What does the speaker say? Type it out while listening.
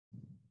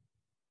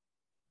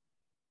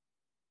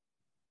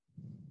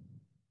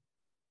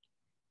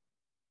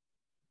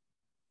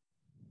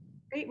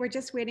Great, we're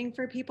just waiting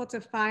for people to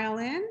file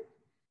in, and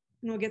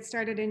we'll get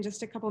started in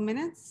just a couple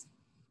minutes.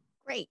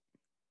 Great.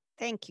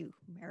 Thank you,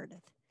 Meredith.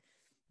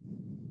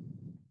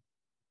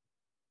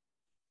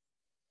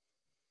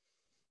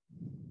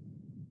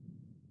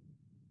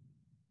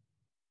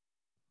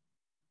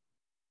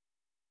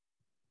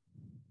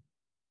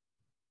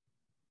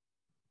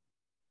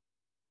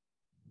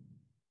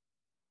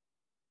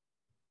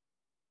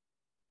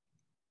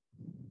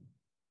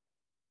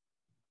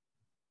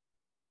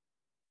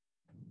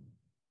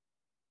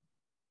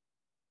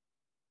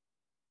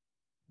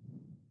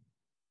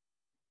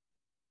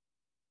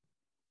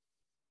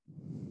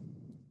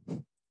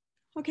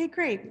 Okay,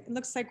 great. It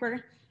looks like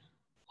we're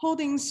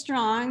holding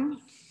strong,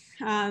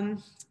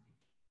 and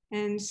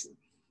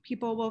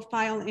people will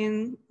file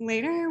in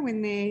later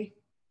when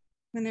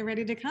they're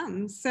ready to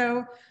come.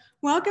 So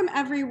welcome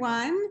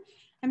everyone.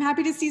 I'm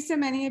happy to see so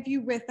many of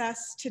you with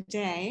us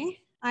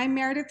today. I'm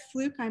Meredith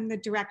Fluke. I'm the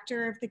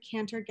director of the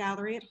Cantor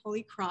Gallery at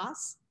Holy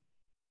Cross.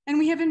 And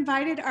we have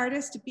invited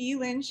artist B.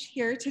 Lynch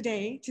here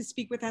today to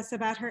speak with us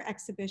about her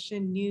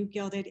exhibition, New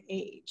Gilded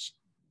Age.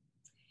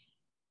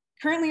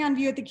 Currently on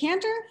view at the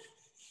Cantor,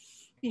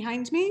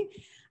 behind me,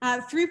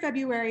 through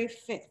February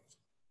 5th.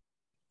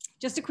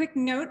 Just a quick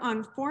note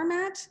on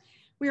format.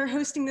 We are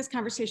hosting this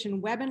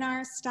conversation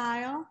webinar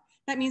style.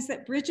 That means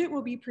that Bridget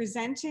will be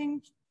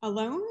presenting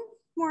alone,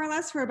 more or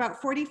less, for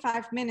about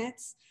 45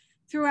 minutes.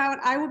 Throughout,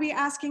 I will be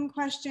asking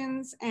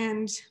questions,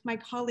 and my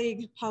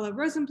colleague Paula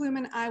Rosenblum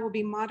and I will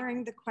be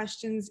monitoring the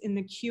questions in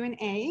the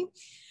Q&A.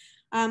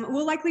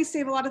 We'll likely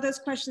save a lot of those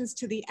questions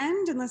to the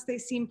end unless they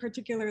seem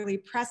particularly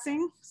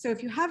pressing. So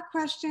if you have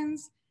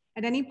questions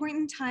at any point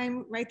in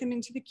time, write them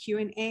into the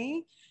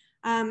Q&A,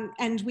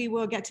 and we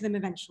will get to them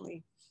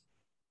eventually.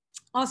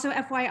 Also,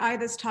 FYI,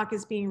 this talk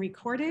is being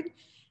recorded,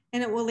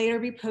 and it will later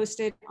be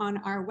posted on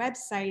our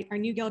website, our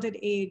New Gilded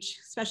Age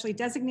specially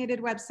designated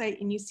website,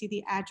 and you see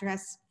the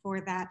address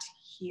for that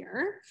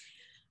here.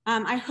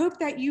 I hope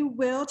that you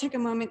will take a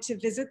moment to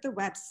visit the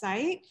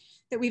website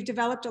that we've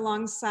developed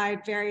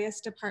alongside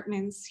various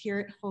departments here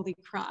at Holy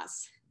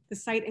Cross. The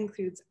site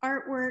includes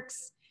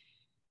artworks,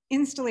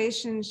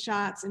 installation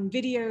shots, and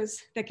videos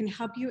that can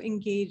help you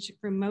engage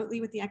remotely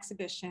with the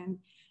exhibition,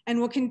 and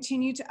we'll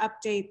continue to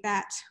update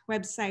that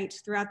website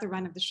throughout the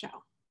run of the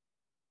show.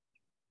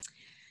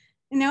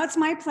 And now it's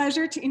my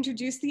pleasure to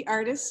introduce the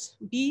artist,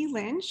 B.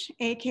 Lynch,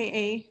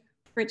 AKA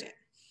Bridget.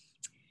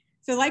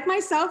 So like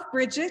myself,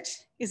 Bridget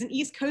is an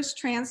East Coast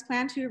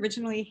transplant who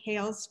originally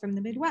hails from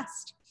the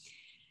Midwest.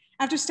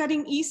 After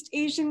studying East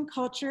Asian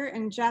culture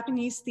and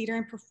Japanese theater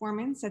and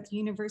performance at the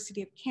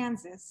University of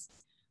Kansas,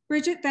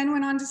 Bridget then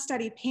went on to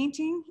study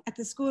painting at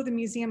the School of the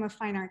Museum of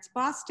Fine Arts,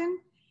 Boston,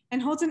 and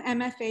holds an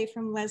MFA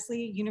from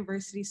Lesley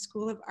University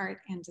School of Art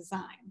and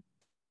Design.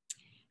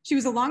 She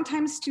was a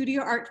longtime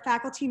studio art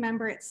faculty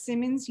member at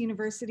Simmons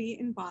University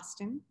in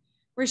Boston,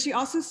 where she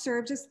also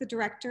served as the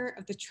director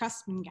of the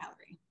Trustman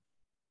Gallery.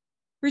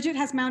 Bridget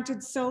has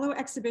mounted solo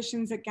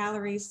exhibitions at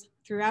galleries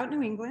throughout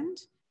New England,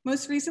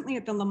 most recently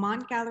at the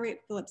Lamont Gallery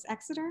at Phillips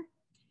Exeter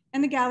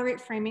and the gallery at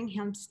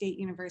Framingham State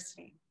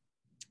University.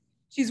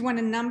 She's won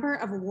a number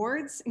of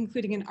awards,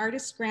 including an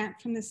artist grant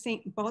from the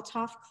St.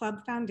 Botolph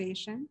Club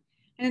Foundation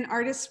and an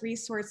Artist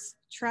Resource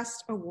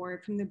Trust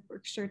Award from the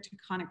Berkshire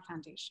Taconic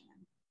Foundation.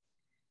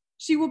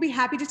 She will be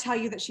happy to tell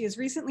you that she has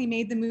recently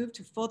made the move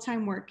to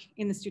full-time work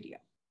in the studio.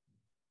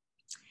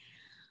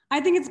 I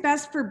think it's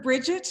best for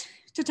Bridget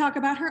to talk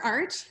about her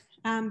art,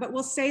 but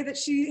we'll say that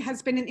she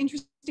has been an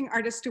interesting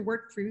artist to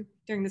work with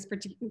during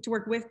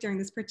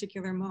this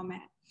particular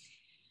moment.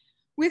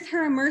 With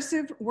her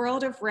immersive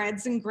world of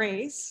reds and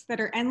grays that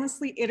are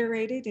endlessly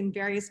iterated in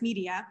various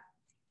media,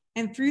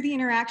 and through the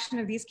interaction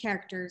of these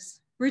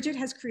characters, Bridget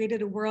has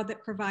created a world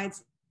that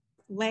provides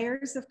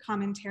layers of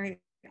commentary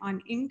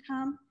on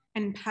income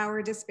and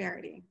power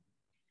disparity.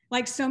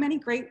 Like so many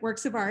great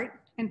works of art,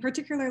 and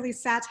particularly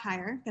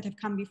satire that have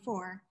come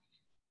before,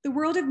 the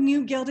world of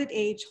New Gilded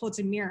Age holds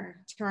a mirror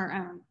to our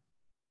own.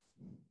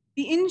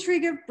 The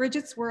intrigue of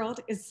Bridget's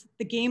world is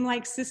the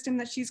game-like system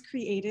that she's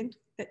created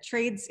that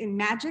trades in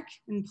magic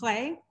and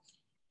play,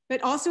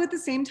 but also at the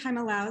same time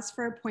allows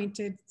for a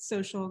pointed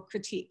social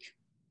critique.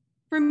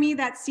 For me,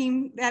 that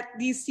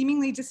these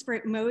seemingly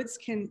disparate modes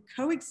can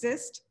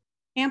coexist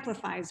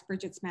amplifies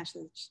Bridget's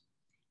message,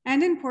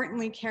 and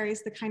importantly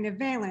carries the kind of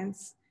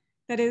valence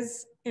that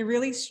is a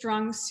really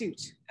strong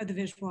suit of the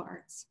visual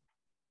arts.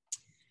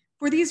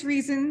 For these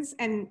reasons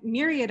and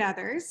myriad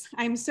others,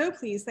 I'm so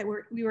pleased that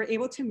we were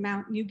able to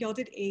mount New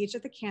Gilded Age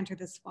at the Cantor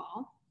this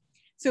fall.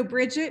 So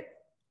Bridget,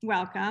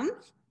 welcome,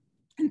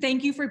 and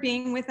thank you for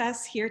being with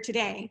us here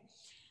today.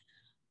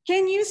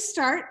 Can you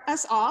start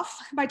us off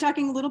by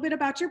talking a little bit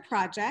about your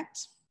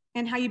project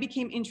and how you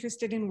became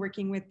interested in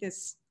working with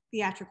this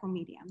theatrical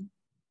medium?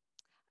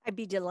 I'd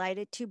be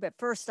delighted to, but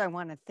first I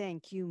want to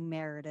thank you,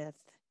 Meredith,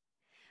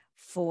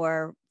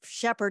 for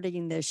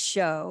shepherding this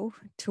show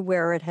to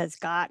where it has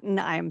gotten.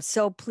 I'm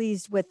so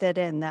pleased with it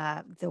and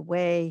the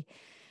way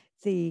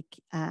the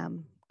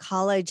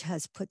college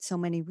has put so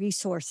many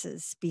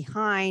resources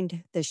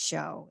behind the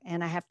show.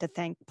 And I have to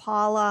thank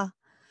Paula,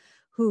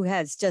 who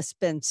has just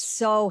been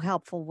so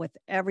helpful with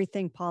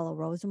everything, Paula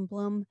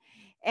Rosenblum.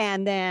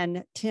 And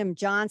then Tim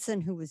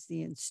Johnson, who was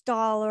the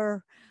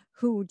installer,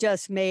 who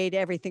just made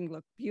everything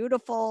look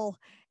beautiful.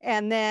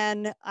 And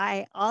then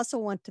I also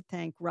want to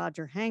thank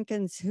Roger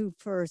Hankins, who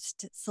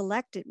first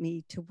selected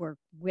me to work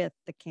with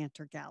the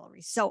Cantor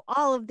Gallery. So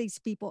all of these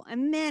people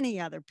and many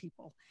other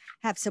people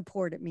have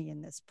supported me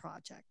in this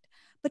project.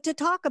 But to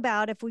talk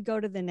about, if we go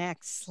to the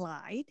next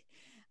slide,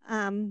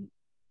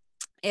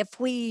 if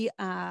we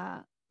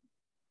are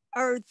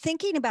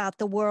thinking about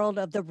the world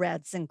of the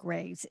reds and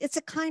grays, it's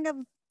a kind of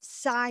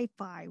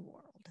sci-fi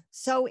world.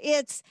 So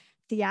it's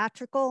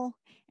theatrical,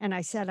 and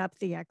I set up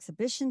the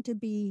exhibition to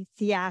be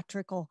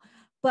theatrical,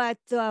 but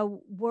the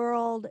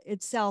world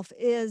itself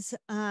is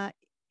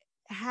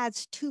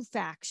has two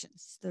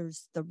factions.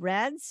 There's the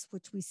reds,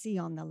 which we see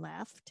on the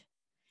left,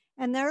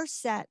 and they're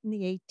set in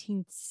the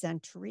 18th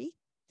century.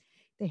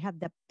 They have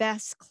the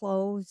best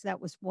clothes.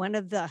 That was one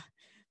of the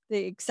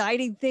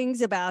exciting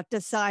things about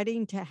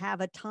deciding to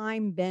have a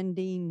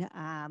time-bending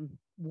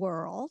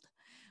world,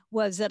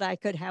 was that I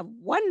could have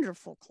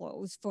wonderful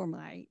clothes for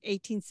my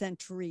 18th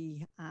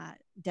century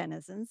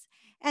denizens.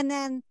 And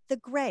then the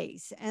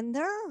grays, and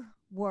their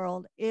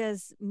world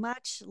is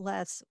much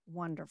less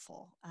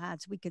wonderful.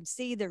 As we can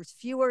see, there's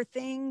fewer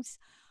things.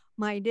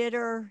 My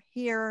knitter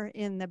here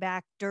in the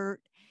back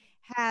dirt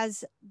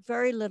has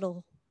very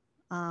little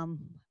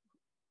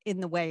in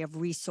the way of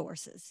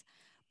resources.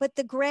 But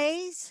the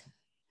grays,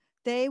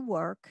 they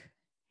work,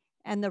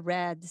 and the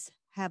reds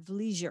have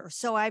leisure.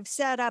 So I've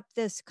set up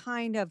this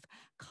kind of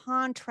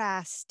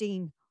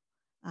contrasting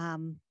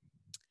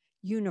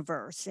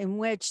universe in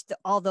which,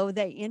 although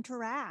they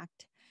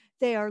interact,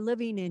 they are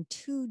living in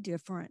two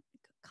different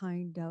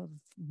kind of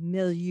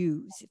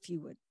milieus, if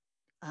you would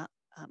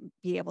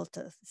be able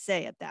to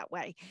say it that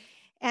way.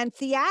 And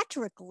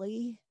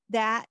theatrically,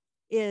 that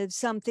is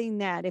something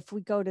that, if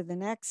we go to the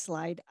next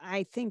slide,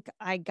 I think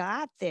I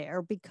got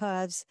there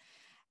because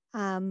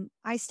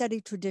I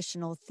studied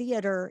traditional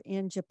theater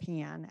in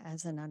Japan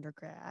as an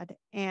undergrad,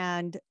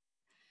 and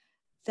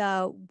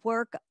the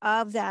work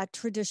of that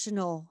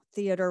traditional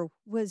theater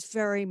was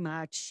very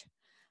much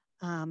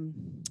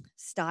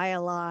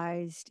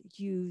stylized,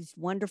 used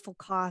wonderful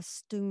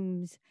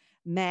costumes,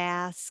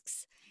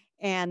 masks,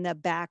 and the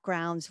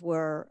backgrounds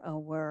were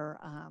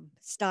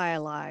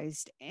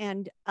stylized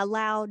and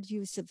allowed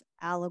use of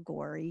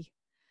allegory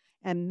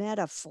and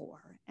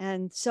metaphor.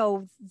 And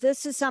so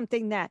this is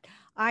something that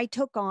I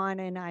took on,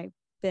 and I've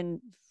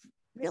been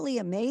really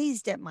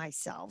amazed at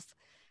myself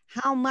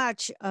how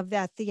much of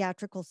that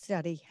theatrical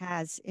study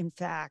has in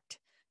fact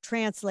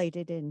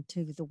translated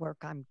into the work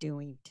I'm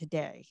doing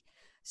today.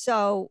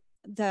 So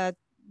the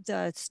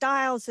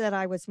styles that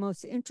I was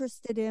most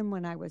interested in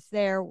when I was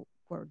there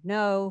were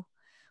No,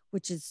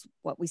 which is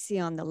what we see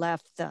on the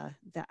left, the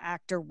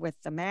actor with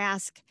the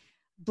mask,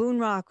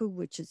 Bunraku,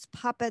 which is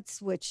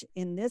puppets, which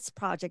in this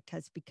project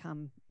has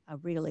become a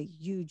really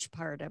huge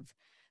part of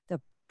the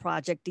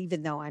project,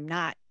 even though I'm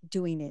not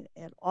doing it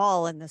at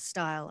all in the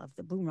style of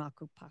the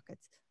Bunraku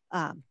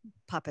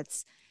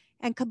puppets,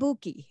 and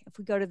kabuki. If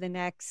we go to the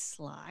next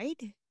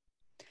slide.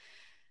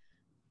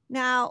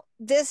 Now,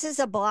 this is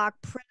a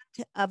block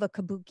print of a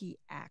kabuki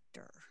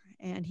actor,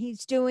 and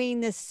he's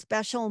doing this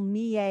special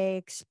mie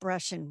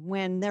expression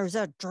when there's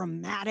a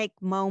dramatic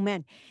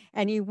moment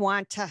and you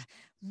want to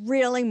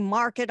really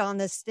mark it on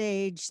the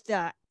stage.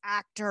 The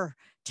actor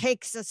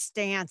takes a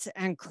stance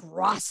and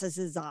crosses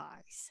his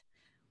eyes.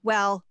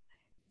 Well,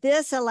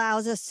 this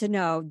allows us to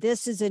know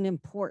this is an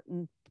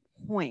important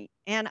point.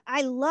 And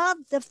I love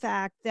the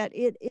fact that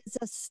it is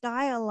a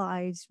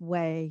stylized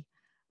way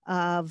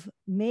of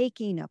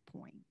making a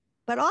point.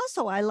 But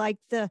also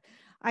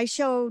I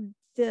showed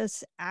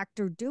this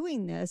actor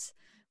doing this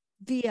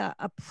via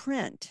a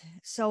print.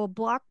 So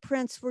block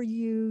prints were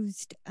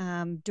used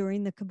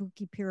during the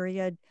kabuki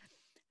period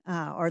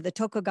or the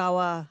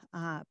Tokugawa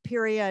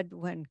period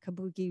when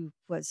kabuki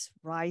was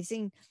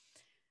rising,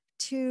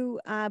 to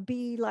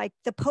be like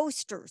the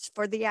posters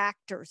for the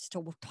actors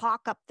to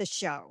talk up the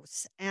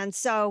shows. And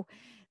so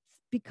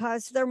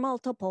because they're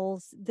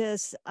multiples,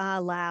 this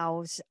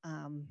allows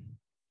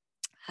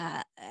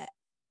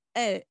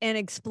an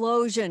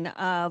explosion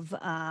of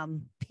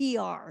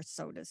PR,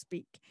 so to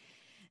speak.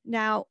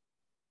 Now,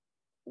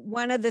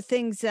 one of the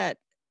things that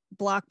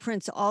block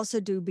prints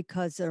also do,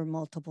 because they're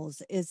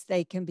multiples, is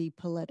they can be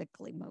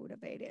politically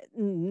motivated.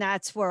 And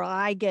that's where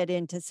I get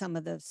into some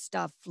of the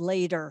stuff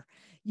later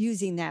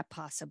using that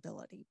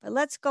possibility. But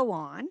let's go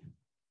on.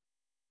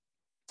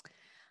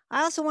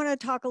 I also want to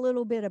talk a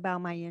little bit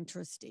about my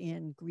interest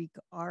in Greek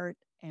art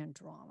and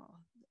drama.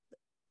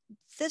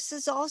 This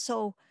is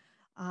also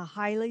a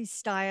highly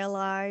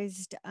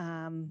stylized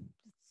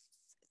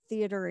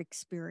theater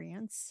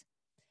experience.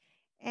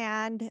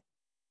 And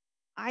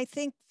I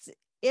think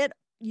it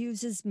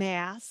uses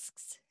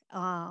masks,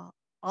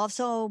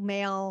 also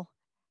male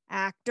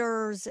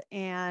actors,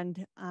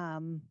 and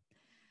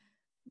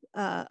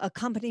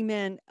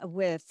accompaniment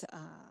with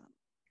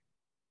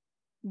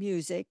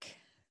music.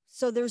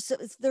 So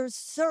there's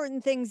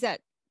certain things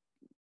that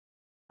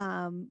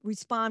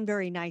respond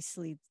very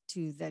nicely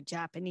to the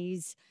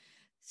Japanese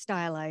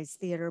stylized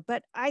theater.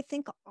 But I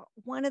think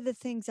one of the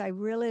things I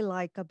really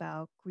like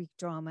about Greek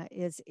drama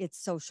is its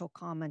social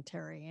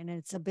commentary and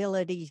its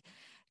ability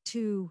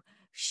to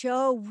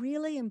show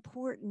really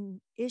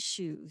important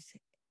issues,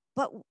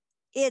 but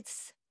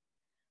it's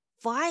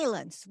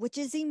violence, which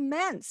is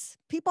immense.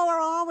 People are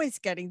always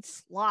getting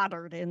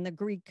slaughtered in the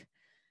Greek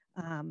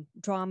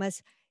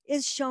dramas,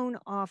 is shown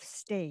off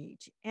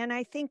stage. And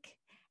I think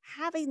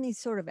having these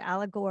sort of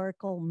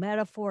allegorical,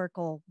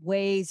 metaphorical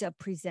ways of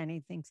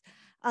presenting things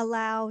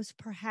allows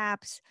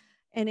perhaps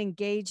an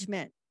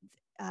engagement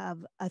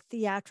of a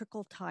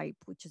theatrical type,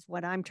 which is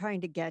what I'm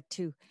trying to get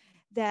to,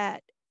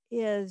 that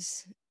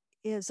is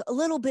a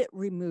little bit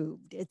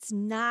removed. It's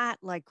not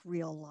like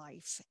real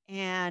life.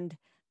 And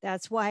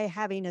that's why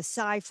having a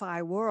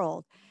sci-fi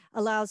world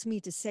allows me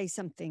to say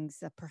some things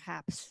that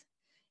perhaps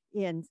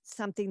in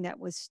something that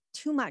was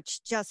too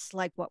much just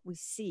like what we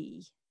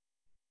see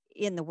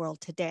in the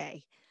world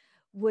today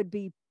would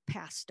be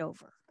passed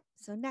over.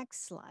 So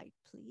next slide,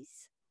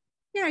 please.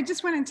 Yeah, I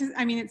just wanted to,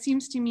 I mean, it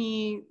seems to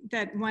me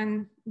that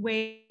one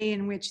way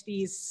in which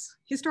these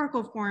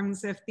historical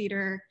forms of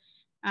theater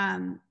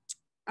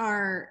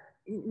are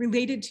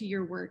related to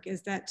your work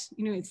is that,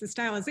 you know, it's the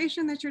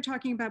stylization that you're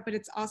talking about, but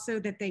it's also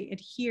that they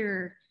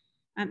adhere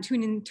to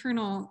an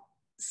internal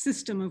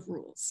system of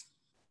rules.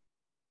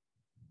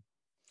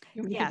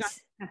 Yes.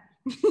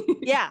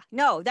 Yeah,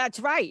 no, that's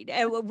right.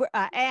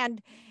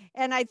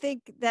 And I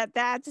think that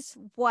that's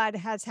what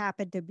has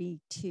happened to me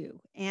too.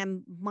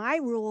 And my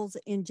rules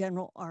in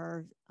general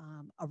are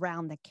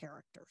around the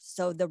characters.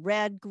 So the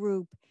red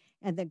group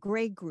and the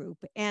gray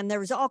group, and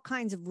there's all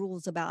kinds of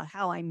rules about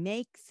how I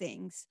make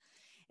things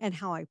and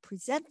how I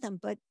present them.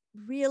 But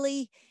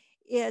really,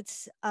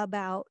 it's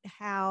about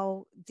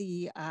how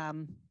the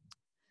I'm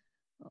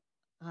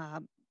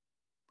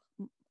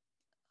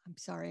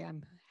sorry,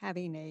 I'm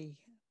having a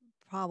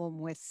problem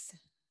with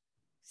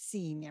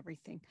seeing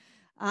everything.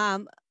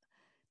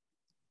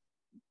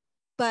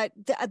 But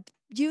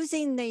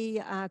using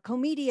the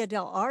Commedia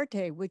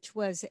dell'arte, which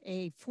was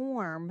a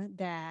form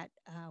that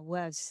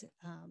was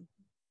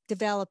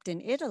developed in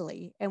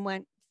Italy and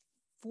went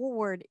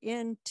forward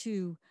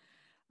into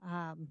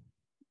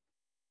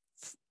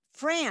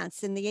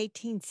France in the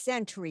 18th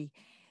century,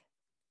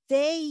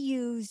 they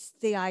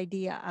used the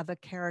idea of a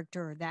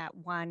character that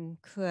one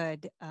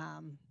could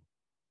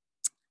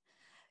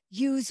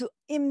use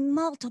in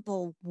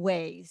multiple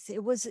ways.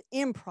 It was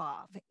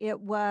improv. It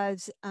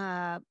was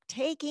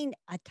taking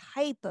a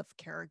type of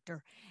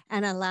character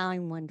and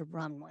allowing one to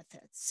run with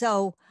it.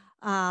 So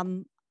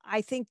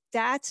I think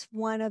that's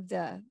one of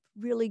the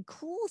really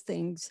cool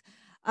things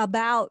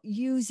about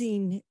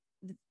using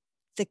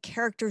the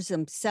characters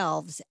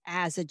themselves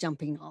as a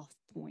jumping off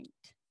point.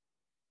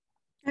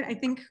 I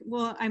think,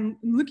 well, I'm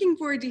looking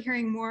forward to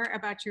hearing more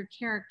about your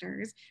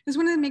characters. I just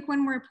wanted to make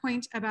one more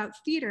point about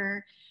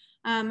theater,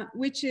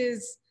 which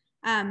is,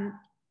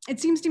 it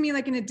seems to me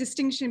like in a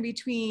distinction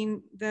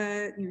between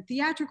the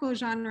theatrical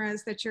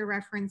genres that you're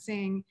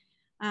referencing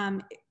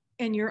and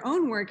your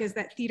own work is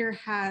that theater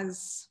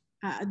has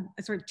a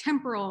sort of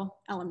temporal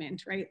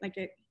element, right? Like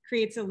it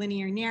creates a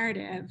linear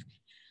narrative.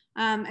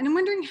 And I'm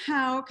wondering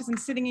how, because I'm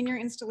sitting in your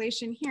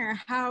installation here,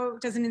 how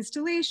does an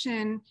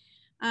installation,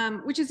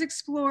 which is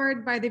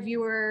explored by the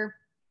viewer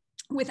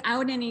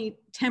without any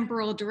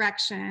temporal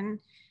direction,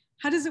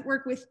 how does it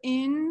work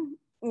within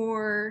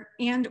or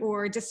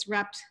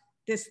disrupt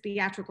this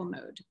theatrical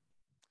mode?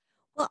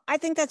 Well, I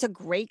think that's a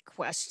great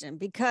question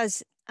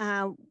because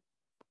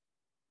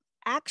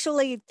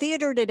actually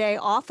theater today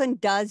often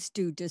does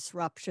do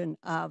disruption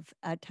of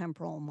a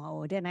temporal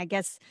mode. And I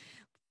guess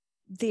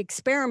the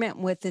experiment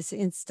with this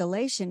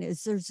installation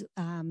is there's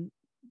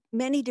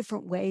many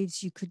different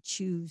ways you could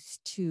choose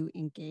to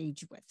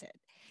engage with it.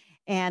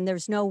 And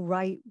there's no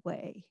right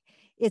way.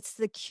 It's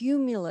the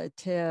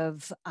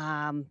cumulative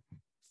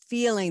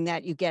feeling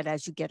that you get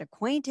as you get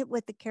acquainted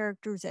with the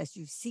characters, as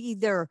you see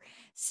their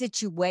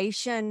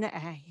situation.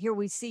 Here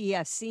we see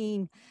a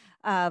scene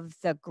of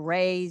the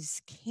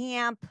Greys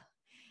camp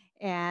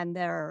and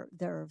their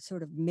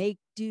sort of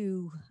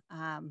make-do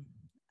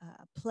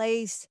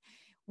place,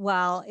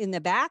 while in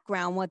the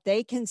background, what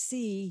they can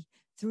see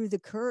through the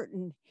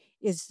curtain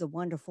is the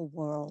wonderful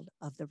world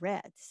of the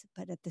Reds.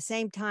 But at the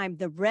same time,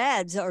 the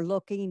Reds are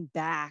looking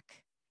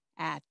back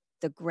at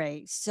the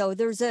Greys. So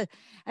there's a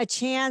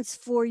chance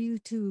for you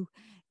to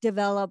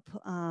develop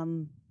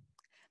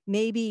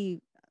maybe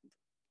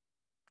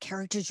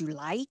characters you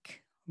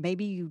like,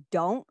 maybe you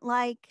don't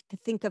like, to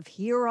think of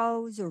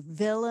heroes or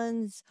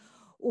villains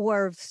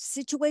or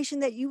situation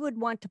that you would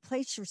want to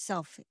place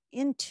yourself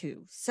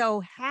into.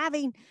 So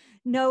having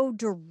no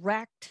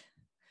direct,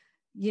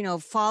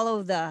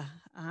 follow the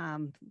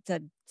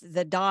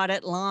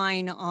dotted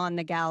line on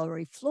the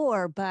gallery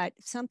floor, but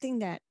something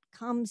that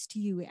comes to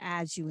you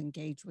as you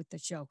engage with the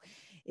show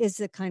is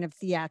the kind of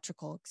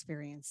theatrical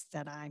experience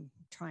that I'm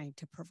trying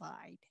to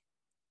provide.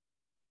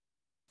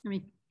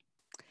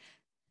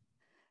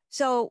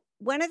 So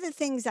one of the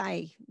things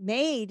I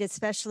made,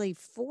 especially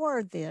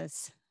for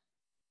this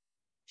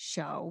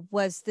show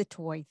was the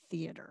toy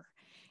theater.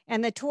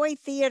 And the toy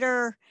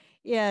theater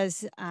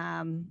is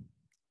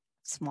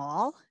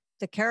small.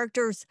 The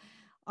characters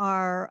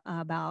are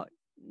about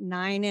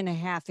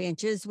 9.5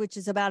 inches, which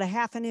is about a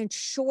half an inch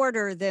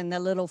shorter than the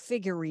little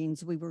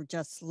figurines we were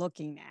just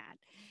looking at.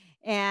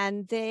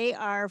 And they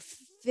are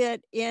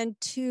fit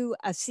into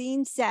a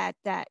scene set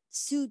that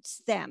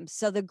suits them.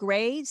 So the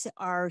Greys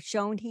are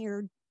shown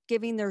here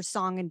giving their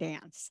song and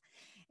dance.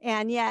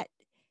 And yet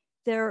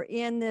they're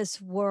in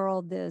this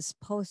world, this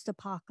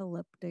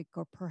post-apocalyptic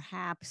or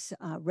perhaps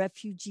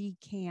refugee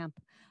camp,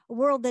 a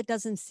world that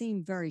doesn't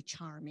seem very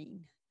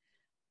charming.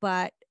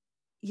 But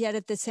yet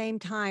at the same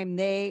time,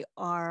 they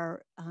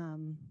are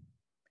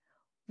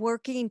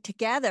working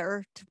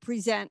together to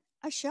present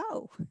a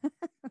show.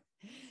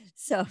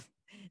 So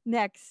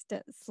next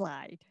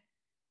slide.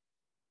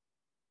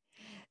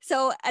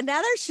 So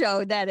another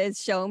show that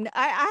is shown,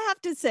 I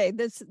have to say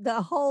this,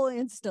 the whole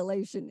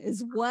installation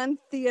is one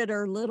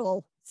theater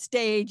little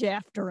stage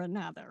after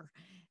another.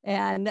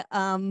 And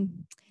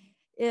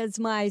is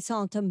my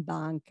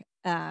Saltimbanque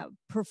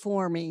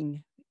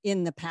performing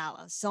in the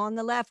palace. So on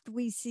the left,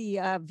 we see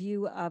a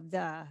view of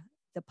the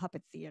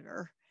puppet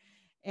theater,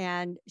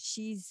 and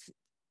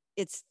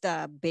it's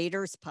the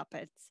Bader's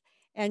puppets.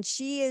 And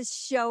she is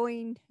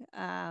showing,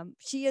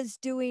 she is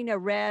doing a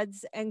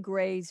Reds and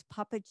Greys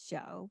puppet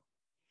show.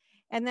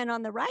 And then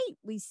on the right,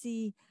 we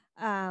see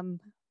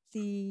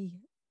the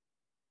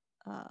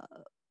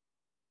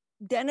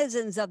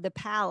denizens of the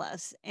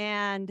palace.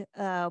 And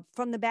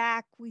from the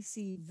back, we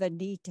see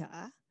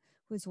Vanita,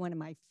 who's one of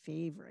my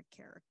favorite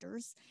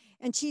characters.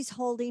 And she's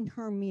holding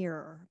her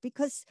mirror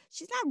because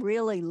she's not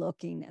really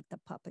looking at the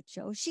puppet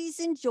show. She's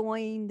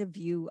enjoying the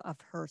view of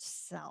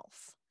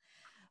herself.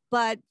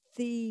 But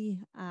the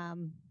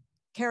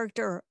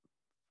character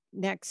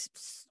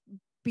next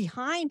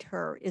behind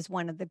her is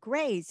one of the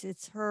Greys.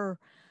 It's her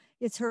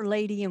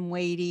lady in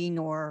waiting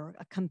or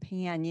a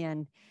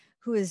companion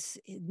who is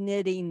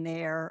knitting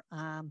there.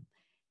 And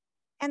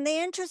the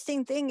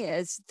interesting thing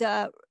is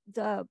the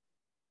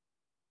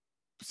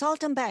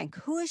Saltimbanque,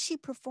 who is she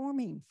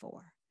performing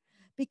for?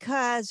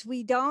 Because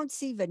we don't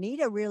see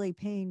Vanita really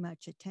paying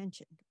much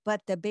attention,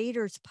 but the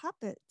Bader's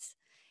puppets,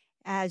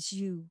 as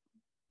you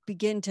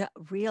begin to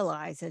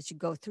realize as you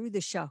go through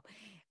the show,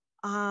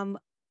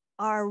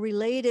 are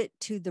related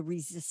to the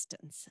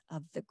resistance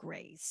of the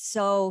Greys.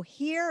 So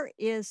here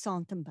is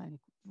Saltimbanque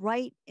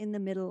right in the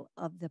middle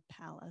of the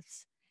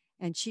palace,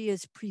 and she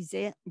is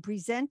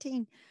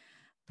presenting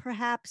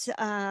perhaps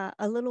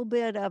a little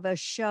bit of a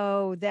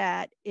show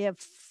that,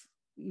 if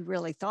you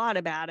really thought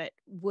about it,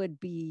 would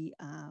be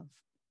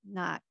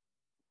not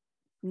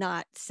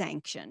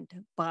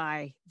sanctioned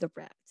by the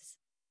Reds.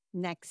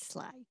 Next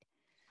slide.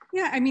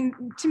 Yeah, I mean,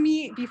 to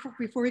me,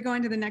 before we go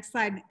on to the next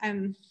slide,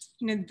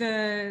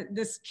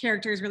 this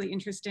character is really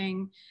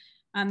interesting,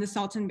 the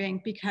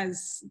Saltimbanque,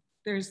 because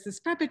there's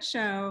this puppet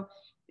show.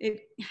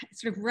 It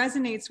sort of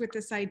resonates with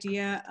this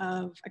idea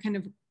of a kind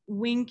of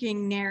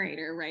winking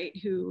narrator, right?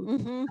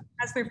 Who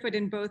has their foot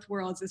in both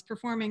worlds, is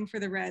performing for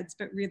the Reds,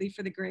 but really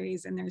for the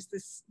Greys. And there's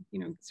this,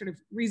 sort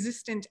of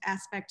resistant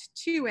aspect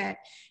to it.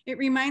 It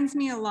reminds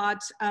me a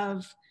lot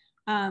of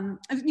some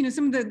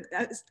of the,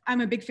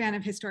 I'm a big fan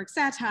of historic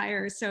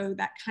satire. So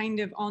that kind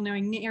of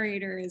all-knowing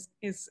narrator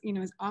is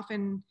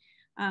often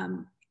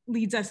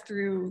leads us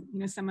through,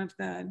 some of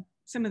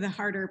the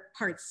harder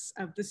parts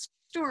of the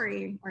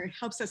story, or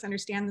helps us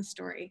understand the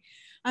story.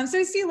 So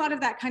I see a lot of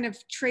that kind of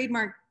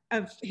trademark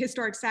of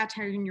historic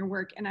satire in your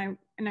work. And I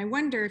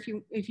wonder if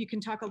you can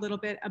talk a little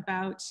bit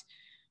about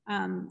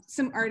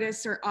some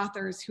artists or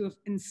authors who have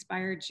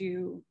inspired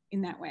you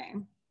in that way.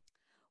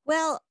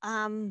 Well,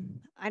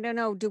 I don't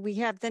know. Do we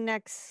have the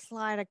next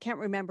slide? I can't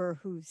remember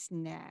who's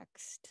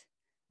next.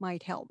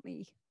 Might help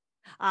me.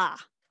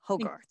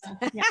 Hogarth.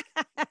 Yeah.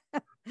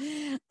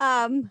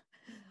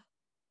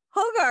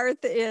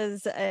 Hogarth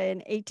is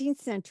an 18th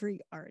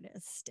century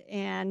artist.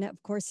 And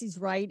of course, he's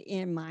right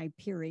in my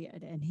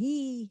period. And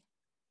he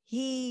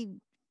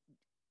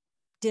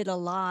did a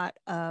lot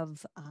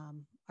of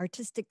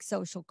artistic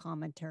social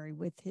commentary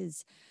with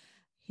his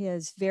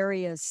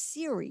various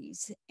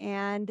series.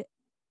 And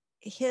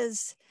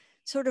his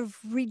sort of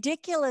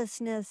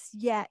ridiculousness,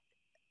 yet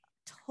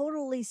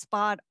totally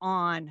spot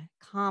on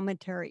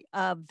commentary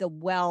of the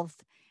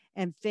wealth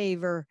and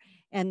favor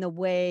and the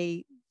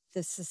way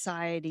the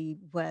society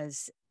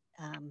was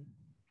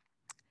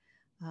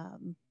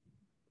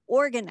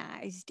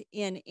organized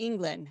in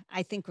England,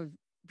 I think was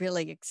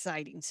really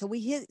exciting. So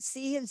we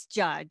see his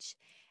Judge,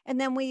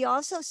 and then we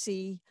also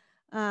see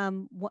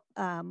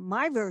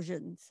my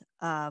versions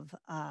of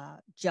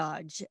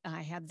Judge.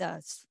 I have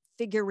the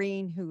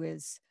figurine who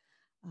is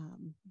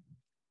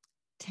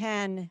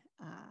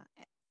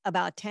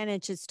about 10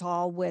 inches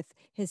tall with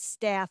his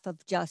staff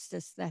of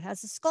justice that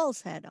has a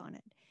skull's head on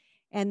it.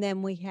 And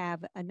then we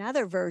have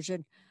another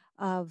version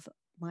of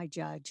my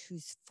Judge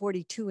who's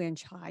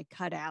 42-inch high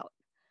cutout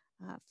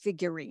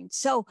figurine.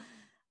 So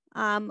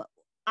I'm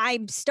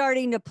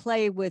starting to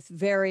play with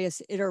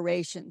various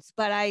iterations,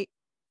 but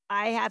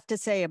I have to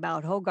say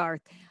about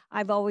Hogarth,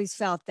 I've always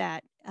felt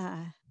that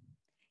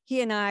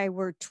he and I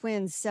were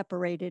twins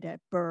separated at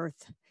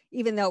birth,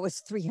 even though it was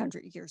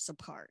 300 years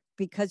apart,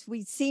 because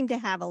we seem to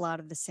have a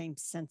lot of the same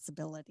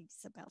sensibilities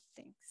about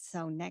things.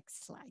 So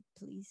next slide,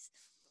 please.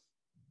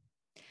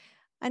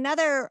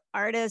 Another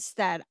artist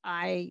that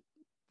I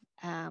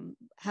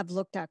have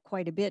looked at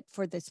quite a bit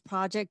for this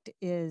project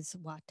is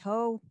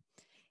Watteau.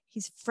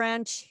 He's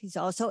French. He's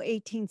also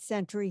 18th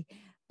century,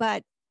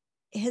 but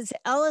his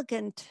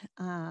elegant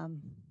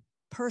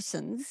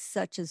persons,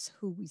 such as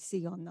who we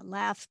see on the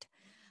left,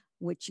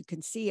 which you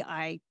can see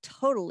I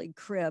totally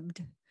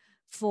cribbed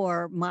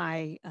for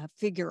my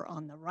figure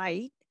on the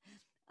right,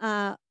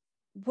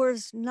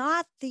 was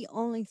not the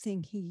only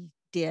thing he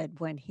did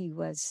when he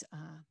was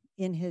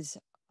in his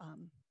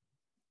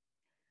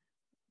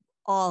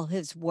all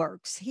his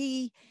works.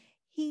 He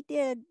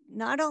did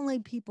not only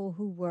people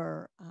who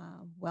were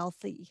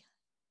wealthy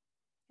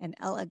and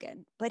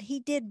elegant, but he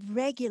did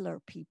regular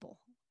people.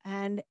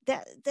 And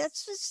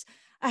that's just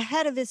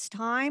ahead of his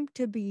time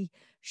to be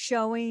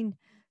showing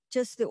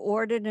just the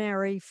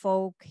ordinary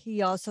folk.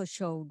 He also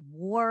showed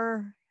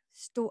war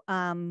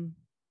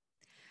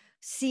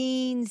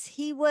scenes.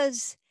 He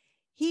was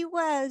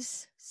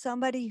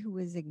somebody who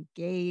was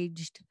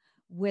engaged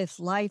with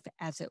life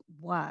as it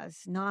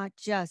was, not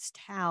just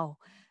how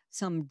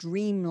some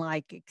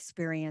dreamlike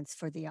experience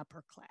for the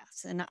upper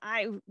class. And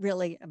I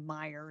really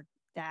admired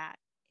that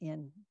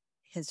in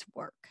his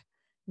work.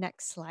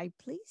 Next slide,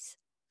 please.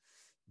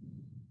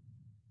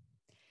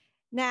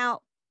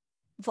 Now,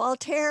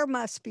 Voltaire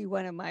must be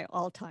one of my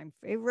all-time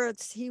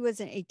favorites. He was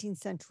an 18th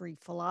century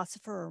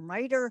philosopher and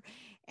writer,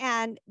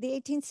 and the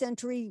 18th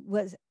century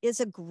is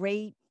a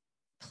great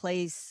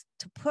place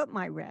to put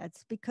my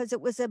reds because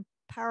it was a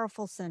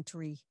powerful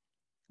century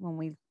when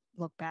we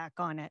look back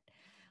on it.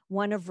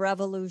 One of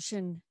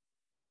revolution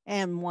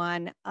and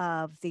one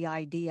of the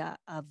idea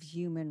of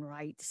human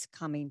rights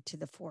coming to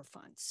the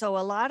forefront. So a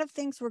lot of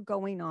things were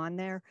going on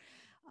there.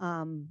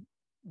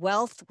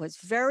 Wealth was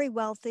very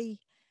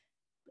wealthy.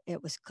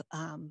 It was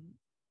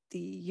the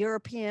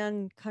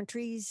European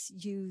countries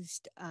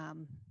used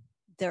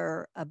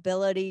their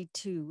ability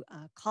to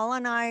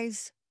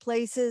colonize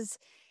places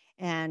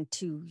and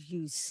to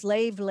use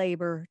slave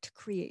labor to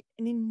create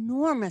an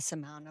enormous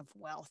amount of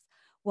wealth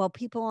while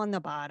people on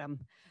the bottom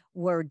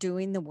were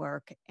doing the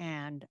work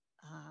and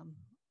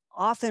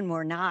often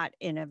were not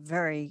in a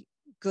very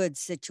good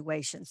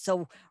situation.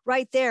 So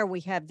right there,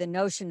 we have the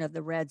notion of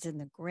the reds and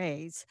the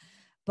grays,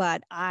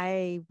 but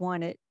I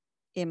want it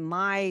in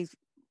my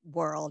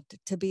world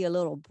to be a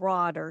little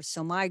broader.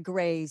 So my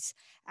grays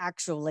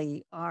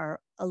actually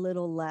are a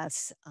little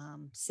less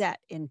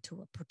set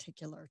into a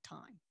particular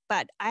time.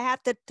 But I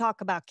have to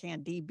talk about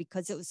Candide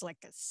because it was like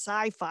a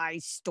sci-fi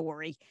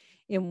story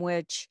in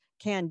which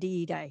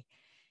Candide,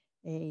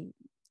 an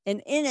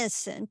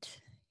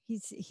innocent,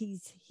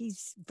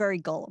 he's very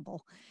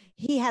gullible.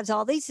 He has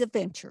all these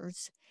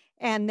adventures,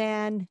 and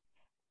then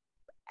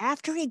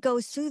after he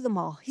goes through them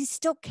all, he's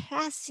still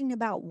casting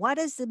about what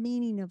is the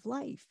meaning of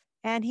life.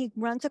 And he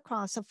runs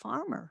across a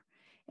farmer,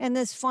 and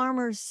this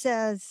farmer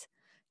says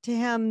to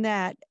him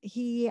that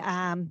he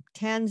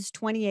tends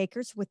 20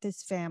 acres with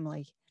his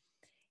family,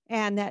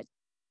 and that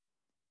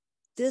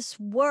this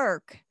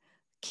work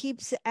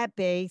keeps at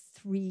bay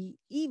 3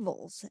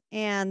 evils,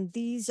 and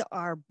these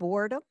are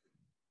boredom,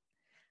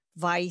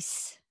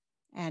 vice,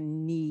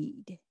 and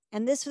need.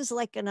 And this was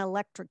like an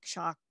electric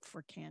shock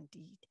for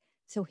Candide.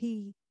 So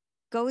he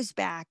goes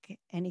back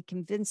and he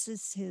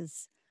convinces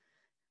his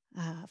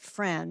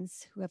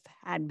friends who have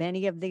had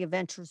many of the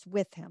adventures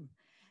with him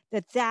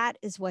that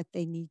is what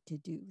they need to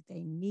do.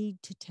 They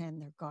need to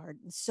tend their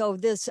gardens. So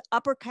this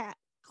upper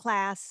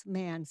class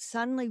man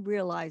suddenly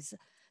realized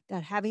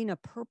that having a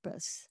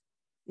purpose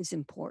is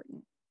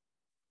important.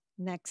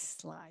 Next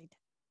slide.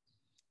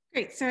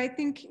 Great. So I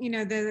think,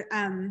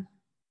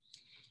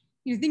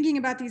 thinking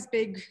about these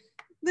big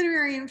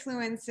literary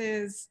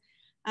influences,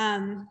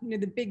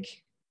 the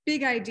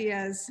big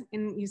ideas,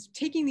 and you're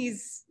taking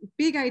these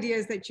big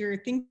ideas that you're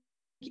thinking,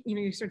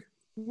 you're sort of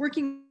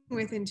working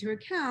with into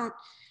account.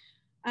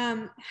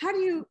 How do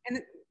you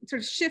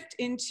sort of shift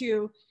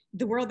into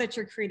the world that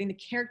you're creating, the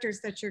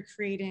characters that you're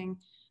creating?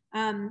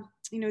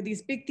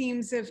 These big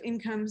themes of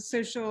income,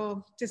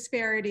 social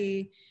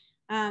disparity,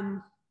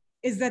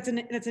 that's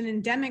an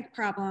endemic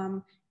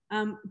problem,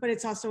 but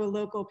it's also a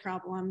local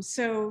problem.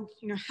 So,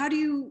 how do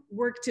you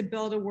work to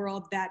build a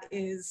world that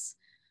is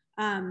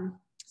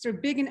sort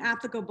of big and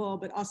applicable,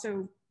 but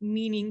also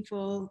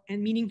meaningful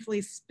and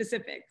meaningfully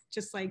specific,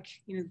 just like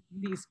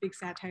these big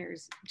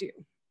satires do?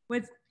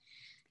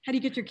 How do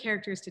you get your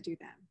characters to do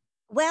that?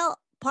 Well,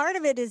 part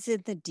of it is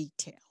in the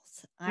details.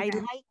 Okay. I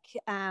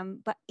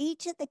like, but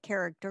each of the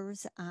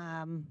characters,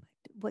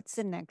 what's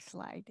the next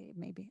slide?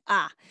 Maybe.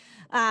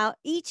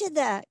 Each of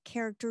the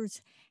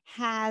characters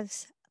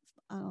has,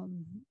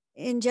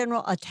 in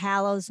general, a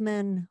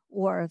talisman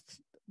or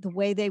the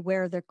way they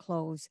wear their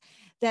clothes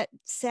that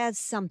says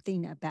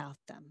something about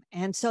them.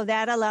 And so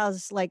that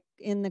allows, like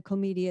in the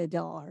Commedia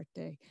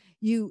dell'arte,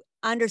 you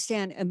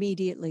understand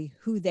immediately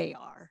who they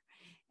are.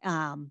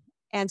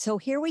 And so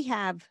here we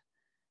have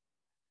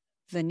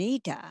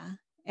Vanita,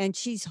 and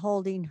she's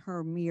holding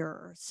her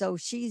mirror. So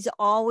she's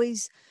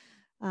always,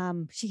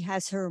 she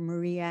has her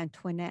Marie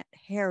Antoinette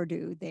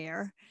hairdo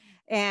there.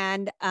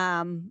 And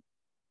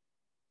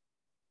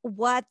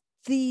what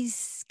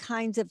these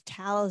kinds of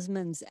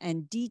talismans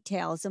and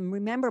details, and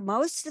remember,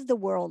 most of the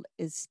world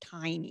is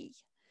tiny.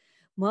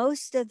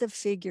 Most of the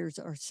figures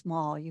are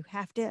small. You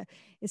have to,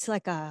 it's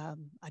like a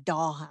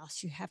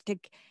dollhouse. You have to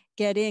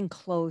get in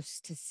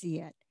close to see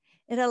it.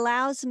 It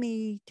allows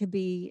me to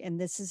be, and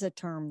this is a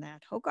term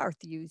that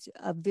Hogarth used,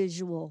 a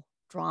visual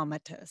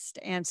dramatist.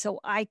 And so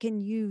I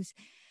can use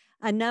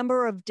a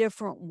number of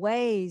different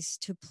ways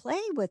to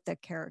play with the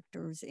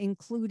characters,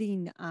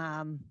 including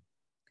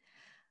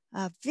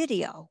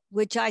video,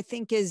 which I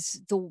think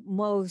is the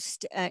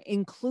most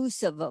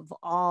inclusive of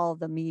all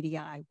the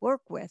media I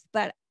work with.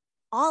 But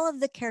all of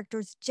the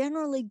characters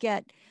generally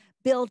get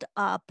built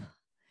up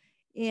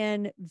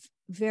in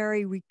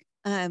various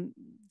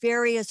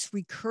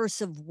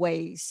recursive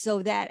ways,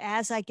 so that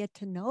as I get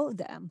to know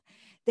them,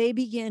 they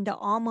begin to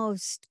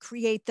almost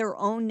create their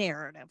own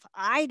narrative.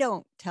 I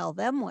don't tell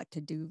them what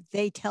to do.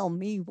 They tell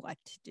me what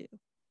to do.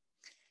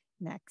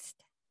 Next.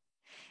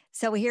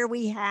 So here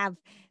we have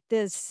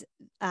this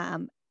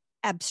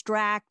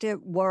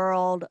abstracted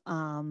world.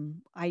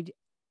 I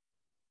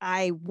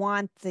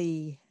want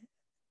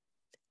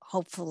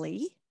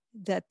hopefully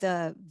that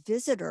the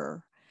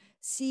visitor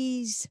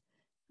sees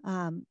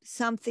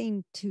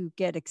something to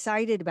get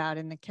excited about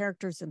in the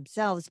characters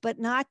themselves, but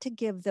not to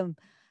give them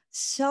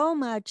so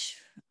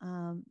much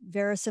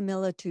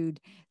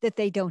verisimilitude that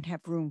they don't have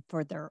room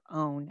for their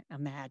own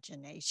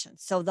imagination.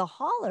 So the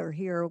hauler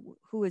here,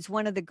 who is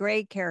one of the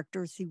gray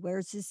characters, he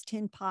wears his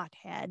tin pot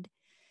hat,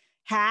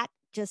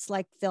 just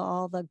like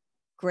all the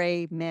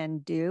gray men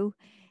do.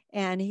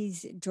 And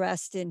he's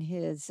dressed in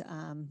his,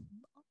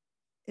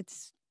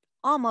 it's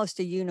almost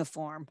a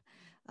uniform,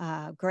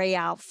 gray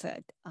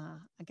outfit.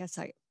 I guess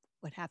I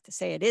would have to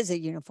say it is a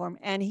uniform.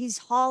 And he's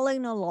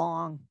hauling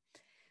along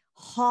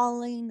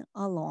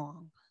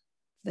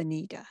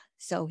Vanita.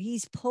 So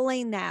he's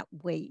pulling that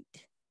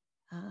weight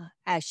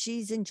as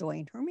she's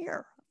enjoying her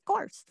mirror, of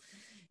course.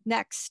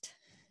 Next,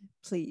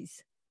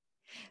 please.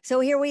 So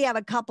here we have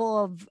a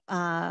couple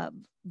of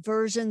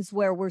versions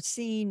where we're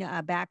seeing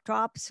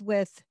backdrops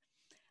with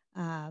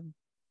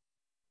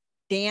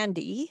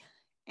Dandy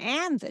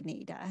and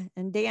Vanita.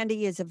 And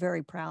Dandy is a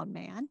very proud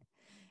man.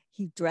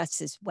 He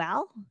dresses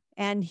well.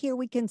 And here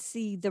we can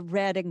see the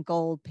red and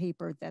gold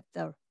paper that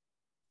the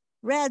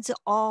Reds,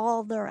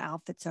 all their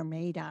outfits are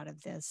made out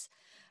of this.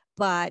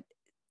 But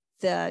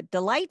the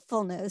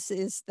delightfulness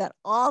is that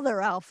all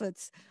their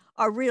outfits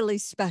are really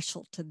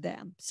special to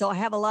them. So I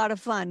have a lot of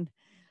fun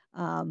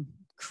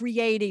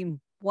creating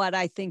what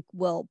I think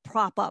will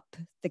prop up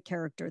the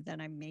character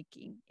that I'm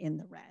making in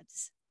the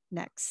Reds.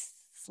 Next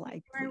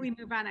slide. Before we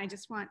move on, I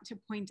just want to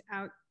point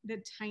out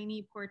the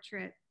tiny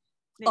portrait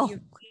that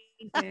you've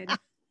painted,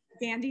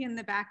 Dandy in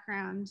the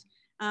background.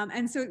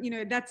 And so,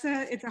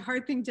 it's a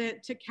hard thing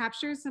to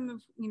capture some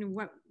of,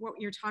 what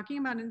you're talking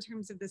about in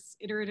terms of this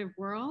iterative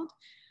world.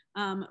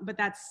 But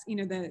that's,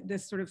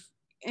 the sort of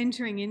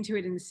entering into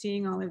it and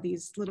seeing all of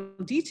these little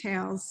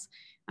details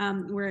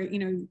where,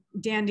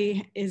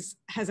 Dandy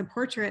has a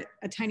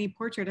tiny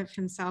portrait of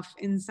himself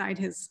inside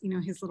his,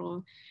 his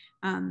little,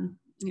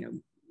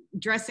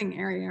 dressing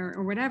area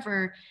or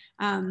whatever.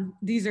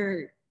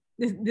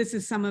 This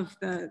is some of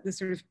the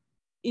sort of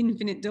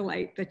infinite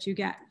delight that you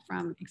get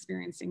from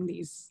experiencing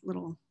these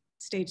little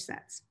stage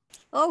sets.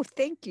 Oh,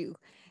 thank you.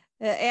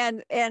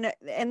 And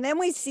then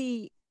we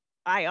see,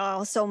 I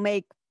also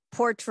make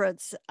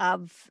portraits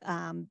of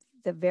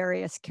the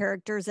various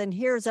characters. And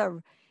here's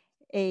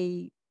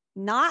a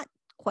not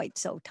quite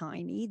so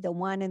tiny. The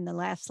one in the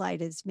last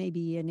slide is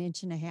maybe 1.5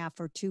 inches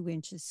or 2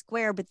 inches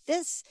square, but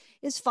this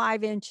is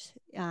 5-inch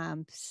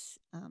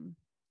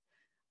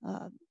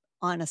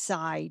on a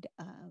side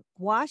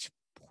gouache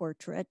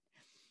portrait.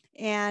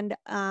 And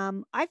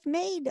I've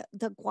made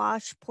the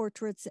gouache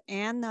portraits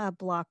and the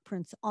block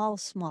prints all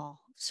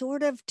small,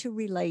 sort of to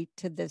relate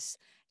to this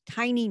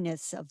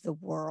tininess of the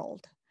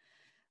world.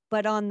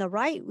 But on the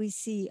right, we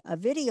see a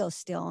video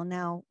still.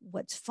 Now,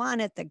 what's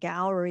fun at the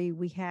gallery,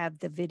 we have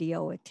the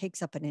video, it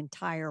takes up an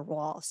entire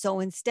wall. So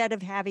instead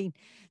of having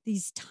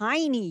these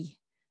tiny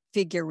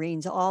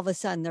figurines, all of a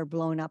sudden they're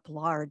blown up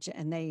large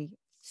and they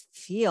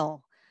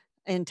feel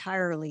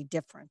entirely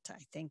different,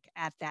 I think,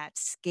 at that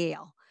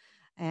scale.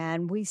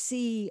 And we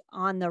see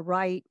on the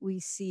right,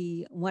 we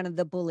see one of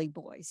the bully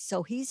boys.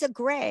 So he's a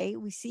gray.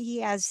 We see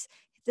he has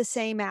the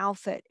same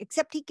outfit,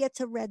 except he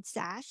gets a red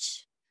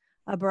sash,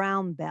 a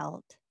brown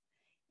belt,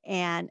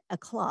 and a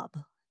club.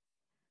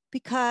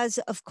 Because,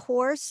 of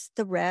course,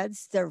 the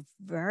Reds, there are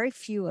very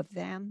few of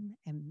them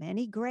and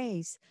many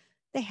grays,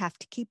 they have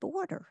to keep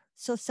order.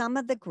 So some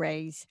of the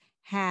grays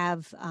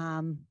have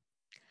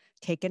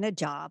taken a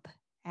job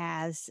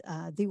as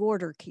the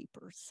order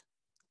keepers.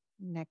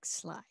 Next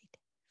slide.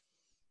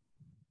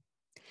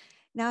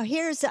 Now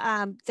here's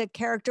the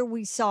character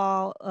we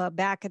saw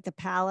back at the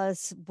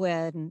palace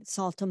when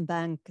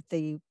Saltimbanque,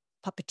 the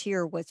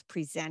puppeteer, was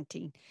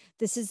presenting.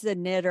 This is the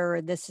knitter,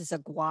 and this is a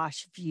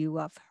gouache view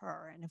of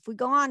her. And if we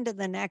go on to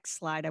the next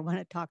slide, I want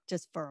to talk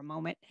just for a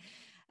moment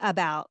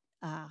about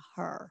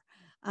her.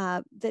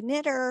 The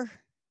knitter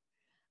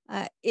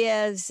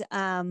is,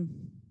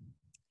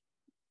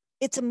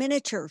 it's a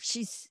miniature.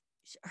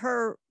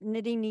 Her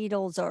knitting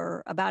needles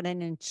are about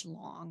 1 inch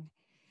long,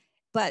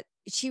 but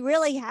she's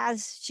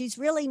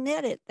really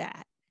knitted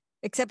that,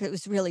 except it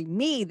was really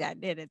me that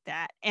knitted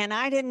that. And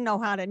I didn't know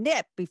how to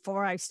knit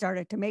before I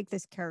started to make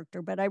this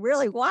character, but I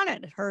really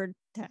wanted her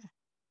to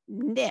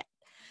knit.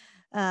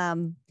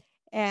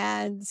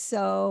 And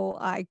so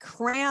I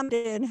crammed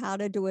in how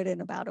to do it in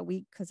about a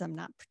week because I'm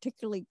not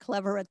particularly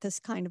clever at this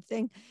kind of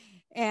thing.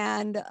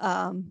 And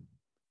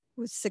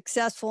was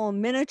successful in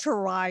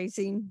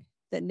miniaturizing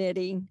the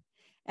knitting.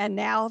 And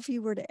now if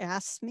you were to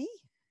ask me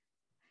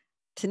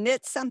to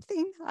knit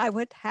something, I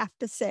would have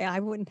to say I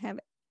wouldn't have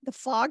the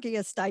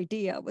foggiest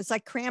idea. It was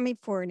like cramming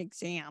for an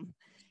exam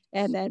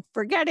and then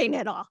forgetting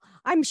it all.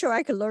 I'm sure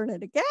I could learn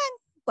it again,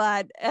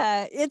 but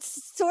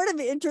it's sort of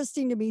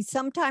interesting to me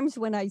sometimes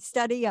when I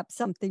study up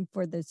something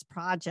for this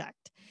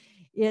project.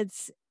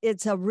 It's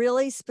a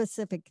really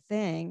specific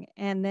thing,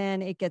 and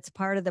then it gets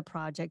part of the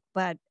project,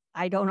 but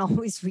I don't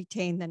always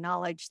retain the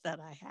knowledge that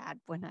I had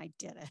when I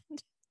did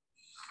it.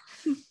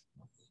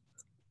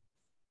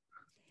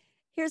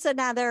 Here's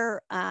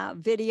another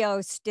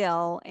video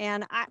still.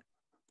 And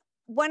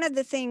one of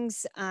the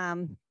things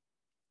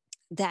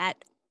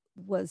that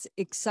was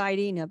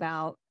exciting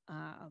about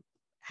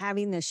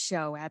having this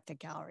show at the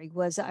gallery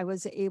was I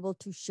was able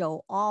to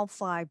show all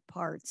 5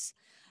 parts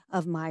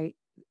of my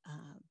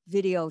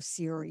video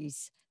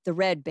series, The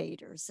Red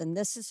Baiters. And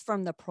this is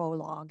from the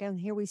prologue. And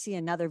here we see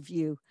another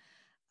view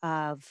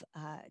of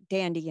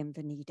Dandy and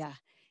Vanita.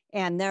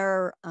 And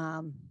they're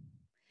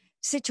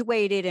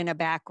situated in a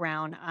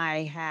background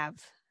I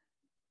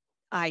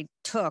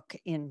took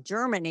in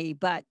Germany,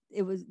 but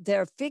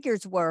their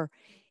figures were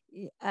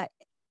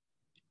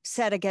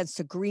set against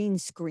a green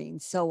screen,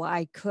 so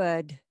I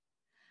could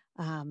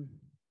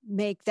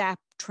make that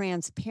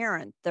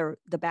transparent,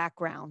 the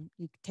background.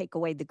 You take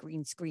away the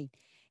green screen,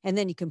 and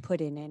then you can put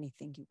in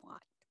anything you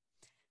want.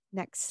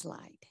 Next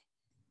slide.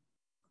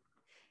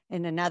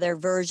 And another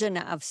version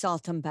of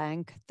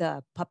Saltimbanque,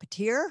 the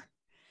puppeteer.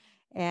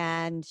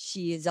 And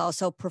she is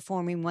also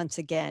performing once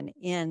again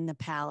in the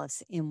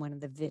palace in one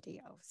of the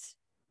videos.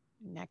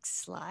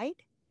 Next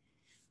slide.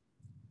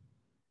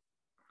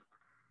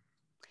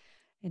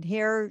 And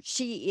here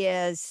she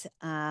is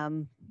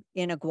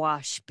in a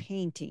gouache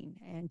painting,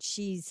 and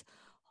she's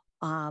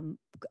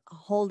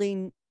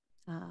holding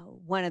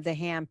one of the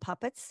hand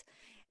puppets.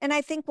 And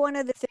I think one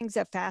of the things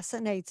that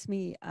fascinates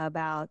me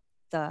about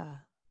the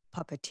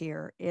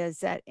puppeteer is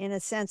that, in a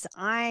sense,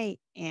 I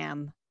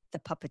am the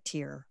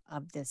puppeteer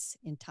of this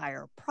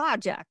entire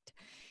project.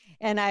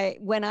 And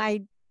when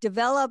I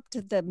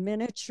developed the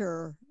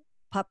miniature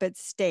puppet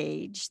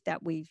stage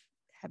that we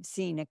have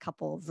seen a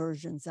couple of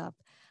versions of,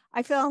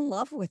 I fell in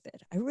love with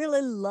it. I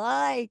really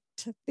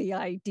liked the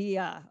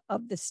idea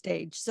of the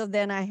stage. So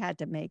then I had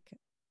to make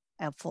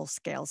a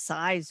full-scale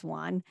size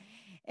one.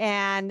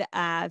 And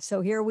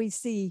so here we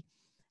see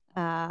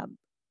her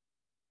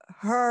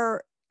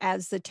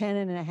as the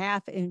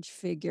 10.5-inch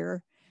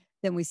figure.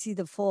 Then we see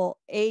the full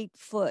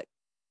 8-foot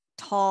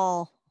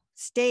tall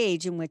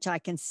stage in which I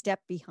can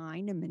step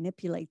behind and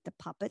manipulate the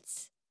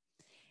puppets.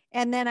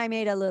 And then I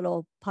made a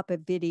little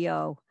puppet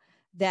video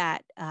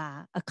that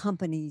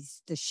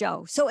accompanies the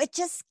show. So it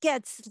just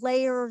gets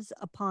layers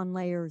upon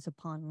layers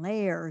upon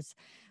layers.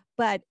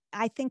 But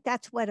I think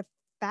that's what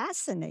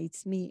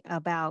fascinates me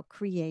about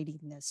creating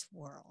this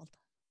world.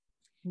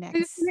 Next. I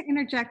just want to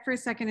interject for a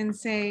second and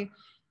say,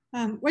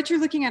 what you're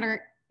looking at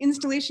are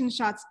installation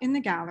shots in the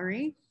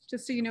gallery,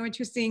 just so you know what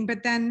you're seeing.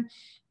 But then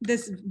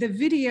the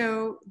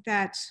video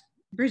that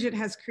Bridget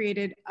has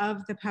created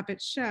of the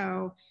puppet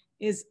show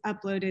is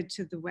uploaded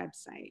to the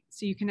website.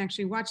 So you can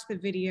actually watch the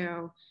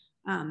video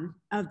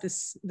of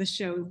the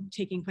show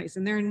taking place.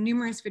 And there are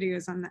numerous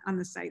videos on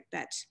the site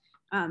that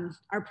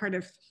are part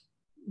of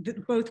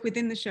both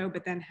within the show,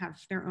 but then have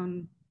their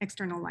own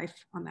external life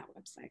on that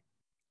website.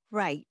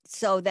 Right,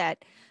 so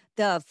that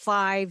the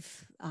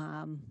 5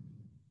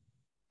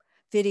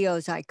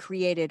 videos I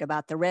created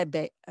about the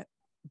red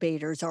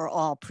baiters are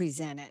all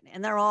presented,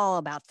 and they're all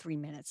about 3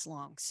 minutes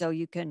long. So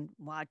you can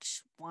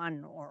watch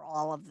one or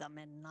all of them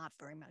in not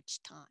very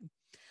much time.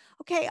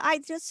 Okay, I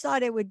just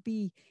thought it would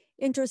be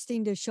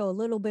interesting to show a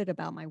little bit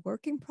about my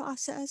working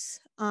process,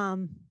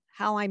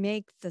 how I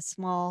make the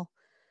small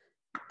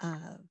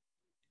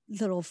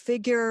little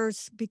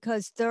figures,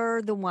 because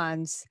they're the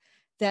ones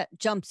that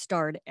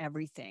jumpstart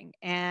everything.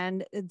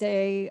 And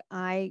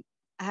I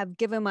have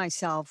given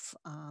myself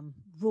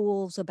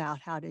rules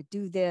about how to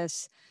do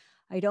this.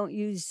 I don't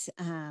use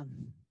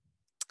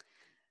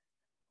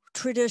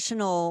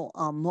traditional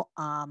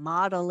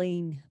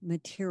modeling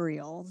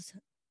materials,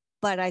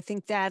 but I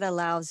think that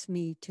allows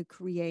me to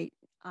create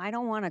I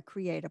don't want to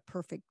create a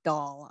perfect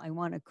doll. I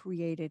want to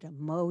create a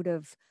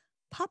emotive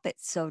puppet,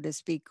 so to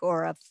speak,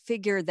 or a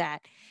figure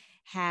that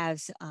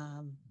has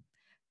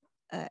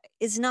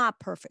is not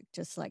perfect,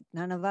 just like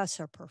none of us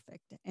are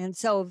perfect. And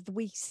so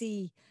we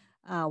see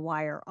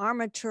wire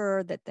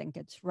armature that then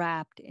gets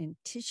wrapped in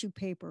tissue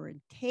paper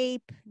and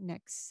tape.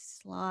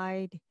 Next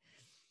slide.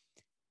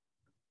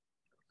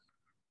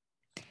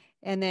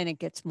 And then it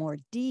gets more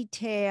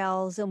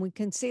details, and we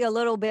can see a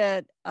little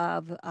bit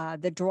of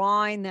the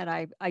drawing that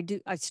I do.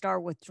 I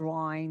start with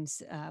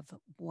drawings of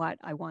what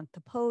I want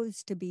the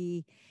pose to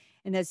be.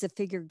 And as the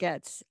figure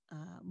gets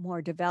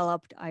more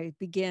developed, I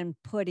begin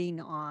putting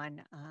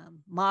on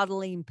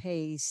modeling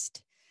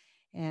paste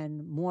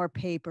and more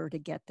paper to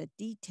get the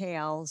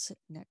details.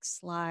 Next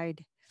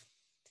slide.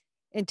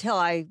 Until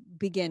I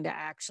begin to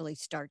actually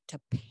start to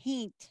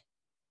paint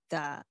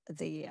the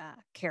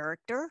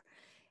character.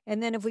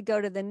 And then if we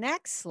go to the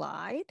next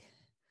slide,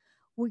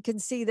 we can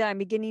see that I'm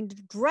beginning to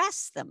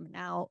dress them.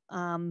 Now,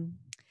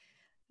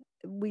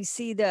 we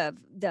see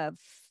the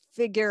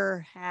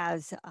figure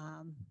has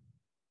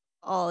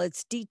all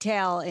its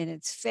detail in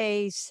its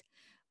face,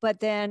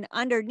 but then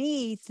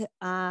underneath,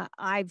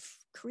 I've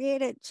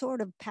created sort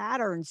of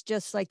patterns,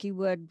 just like you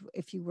would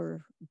if you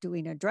were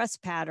doing a dress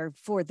pattern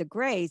for the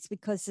grays,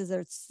 because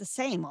it's the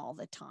same all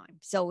the time.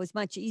 So it was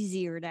much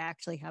easier to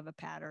actually have a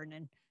pattern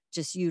and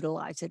just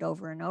utilize it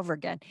over and over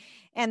again.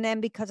 And then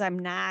because I'm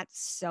not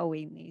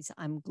sewing these,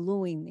 I'm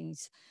gluing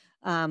these,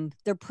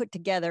 they're put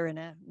together in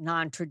a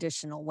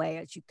non-traditional way,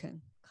 as you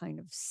can kind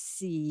of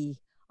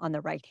see on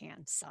the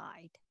right-hand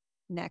side.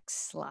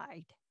 Next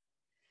slide.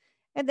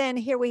 And then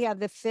here we have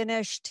the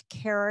finished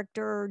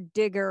character,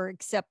 Digger,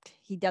 except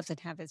he doesn't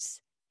have his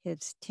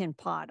tin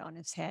pot on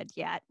his head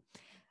yet.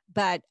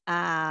 But,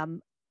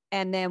 and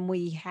then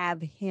we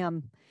have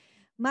him,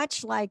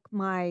 much like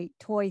my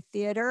toy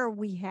theater,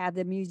 we have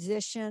the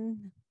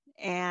musician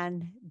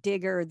and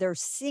Digger, they're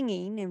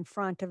singing in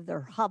front of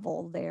their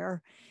hovel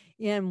there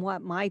in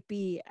what might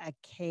be a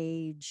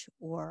cage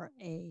or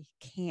a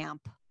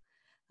camp.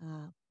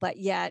 But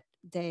yet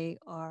they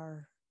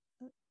are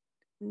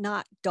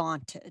not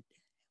daunted,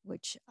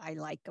 which I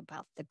like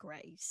about the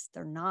grays.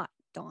 They're not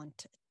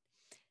daunted.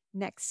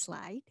 Next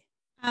slide.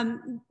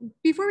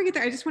 Before we get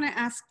there, I just want to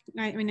ask,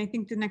 I mean, I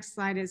think the next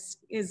slide is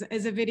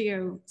a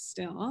video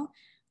still.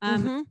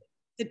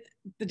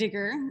 The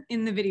Digger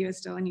in the video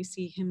still, and you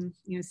see him,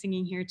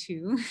 singing here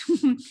too.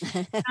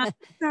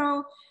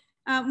 So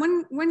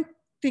one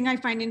thing I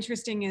find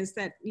interesting is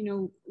that,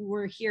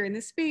 we're here in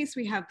this space,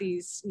 we have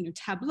these,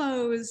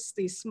 tableaus,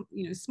 these,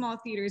 small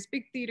theaters,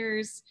 big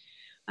theaters.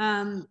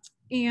 And,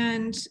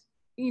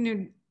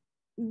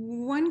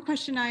 one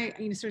question I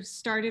sort of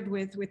started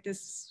with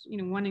this,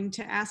 wanting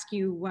to ask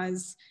you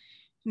was,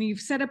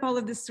 you've set up all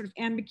of this sort of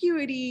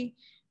ambiguity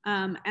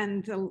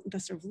and the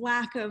sort of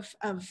lack of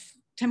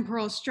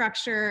temporal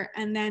structure,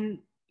 and then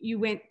you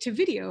went to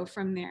video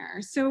from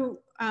there. So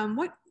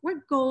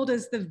what goal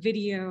does the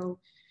video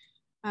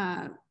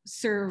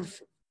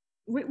serve?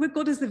 What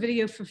goal does the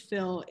video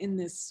fulfill in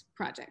this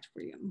project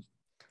for you?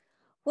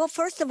 Well,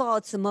 first of all,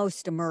 it's the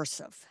most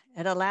immersive.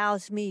 It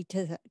allows me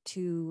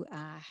to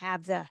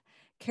have the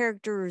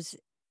characters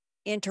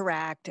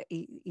interact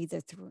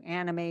either through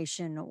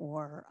animation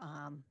or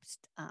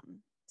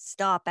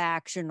stop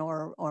action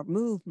or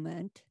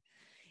movement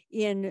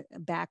in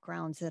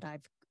backgrounds that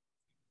I've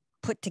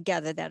put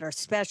together that are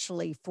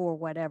specially for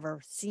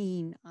whatever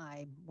scene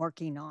I'm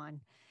working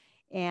on.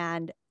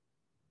 And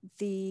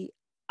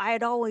I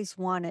had always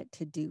wanted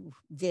to do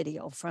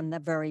video from the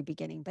very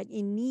beginning, but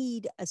you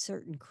need a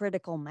certain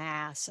critical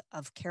mass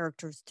of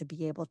characters to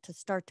be able to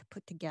start to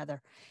put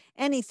together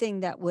anything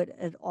that would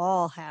at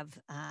all have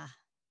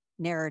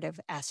narrative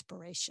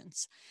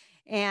aspirations.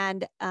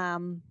 And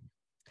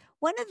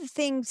one of the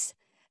things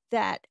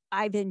that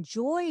I've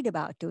enjoyed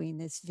about doing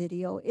this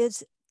video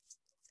is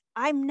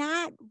I'm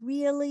not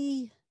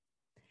really,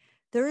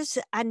 there's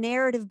a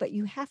narrative, but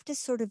you have to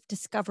sort of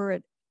discover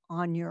it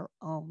on your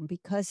own,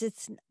 because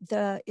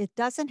it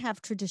doesn't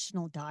have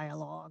traditional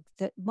dialogue.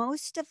 That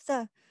most of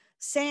the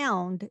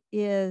sound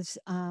is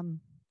a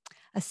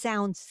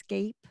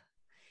soundscape.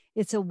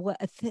 It's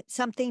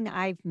something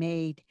I've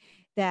made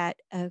that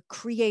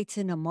creates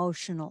an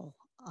emotional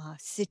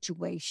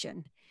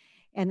situation.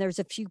 And there's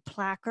a few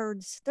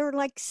placards. They're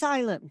like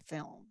silent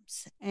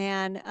films.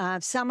 And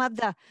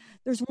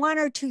there's one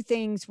or two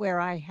things where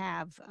I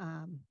have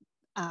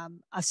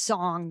a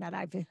song that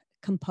I've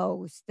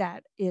composed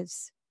that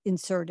is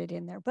inserted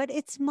in there, but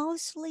it's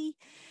mostly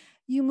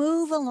you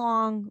move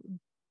along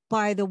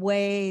by the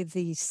way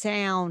the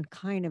sound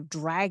kind of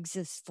drags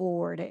us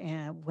forward,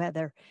 and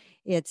whether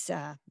it's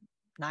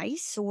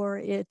nice or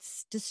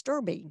it's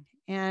disturbing.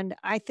 And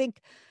I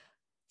think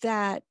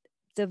that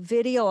the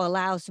video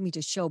allows me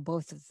to show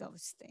both of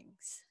those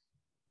things.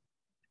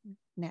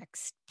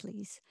 Next,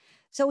 please.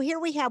 So here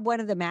we have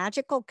one of the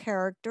magical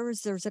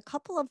characters. There's a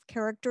couple of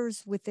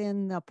characters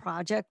within the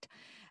project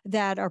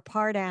that are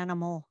part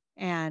animal,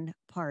 and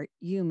part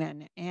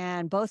human.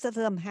 And both of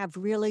them have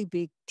really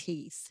big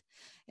teeth.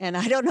 And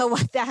I don't know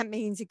what that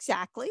means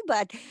exactly,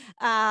 but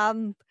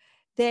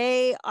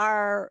they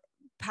are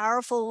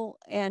powerful.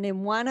 And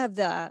in one of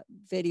the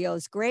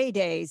videos, Gray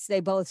Days, they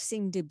both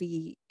seem to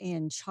be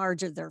in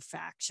charge of their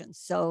factions.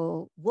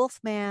 So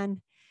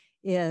Wolfman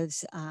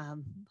is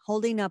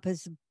holding up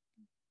his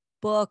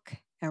book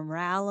and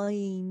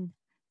rallying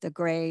the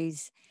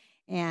Grays.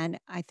 And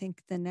I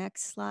think the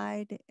next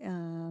slide,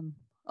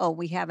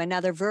 we have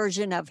another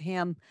version of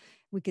him.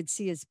 We could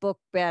see his book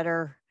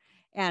better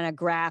and a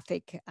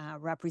graphic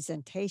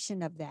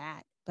representation of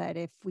that. But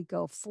if we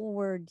go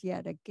forward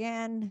yet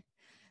again,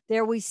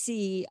 there we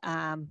see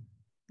the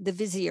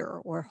vizier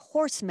or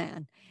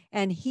horseman,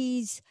 and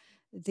he's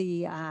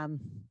the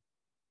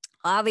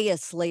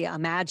obviously a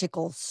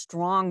magical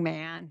strong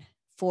man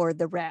for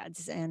the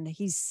Reds, and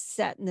he's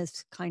set in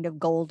this kind of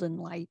golden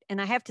light. And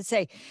I have to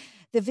say,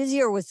 the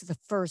vizier was the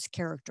first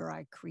character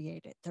I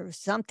created. There was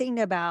something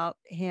about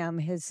him,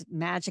 his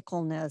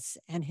magicalness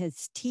and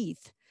his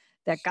teeth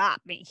that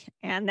got me.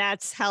 And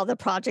that's how the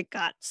project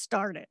got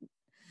started.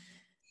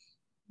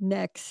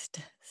 Next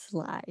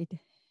slide.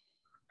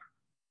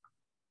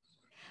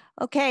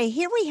 Okay,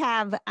 here we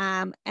have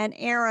an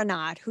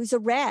aeronaut who's a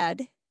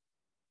Red.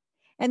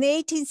 And the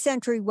 18th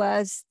century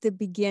was the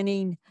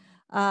beginning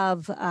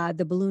of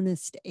the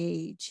balloonist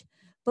age.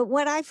 But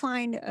what I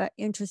find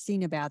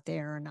interesting about the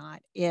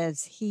aeronaut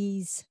is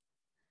he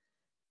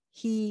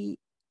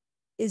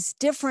is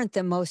different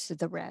than most of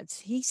the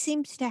Reds. He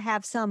seems to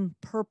have some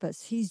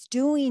purpose. He's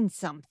doing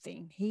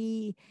something.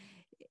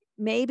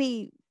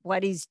 Maybe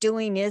what he's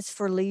doing is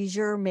for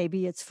leisure,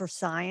 maybe it's for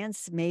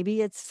science,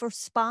 maybe it's for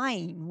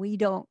spying. We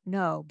don't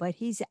know, but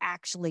he's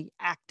actually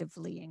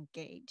actively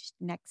engaged.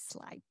 Next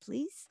slide,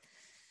 please.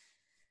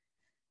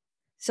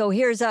 So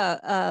here's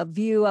a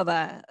view of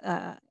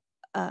an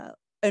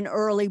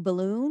early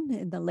balloon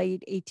in the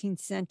late 18th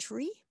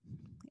century.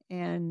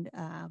 And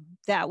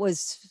that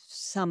was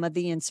some of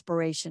the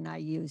inspiration I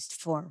used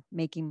for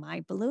making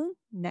my balloon.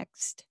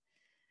 Next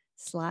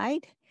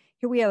slide.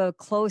 Here we have a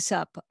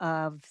close-up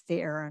of the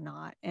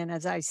aeronaut. And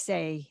as I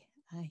say,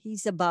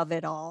 he's above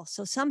it all.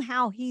 So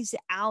somehow he's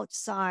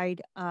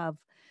outside of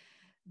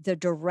the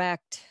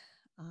direct,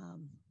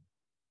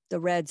 the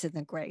Reds and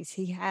the Grays.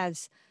 He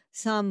has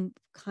some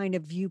kind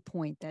of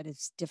viewpoint that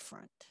is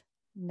different.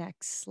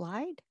 Next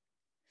slide.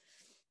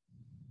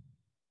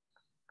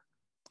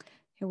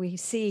 Here we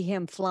see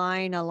him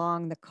flying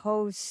along the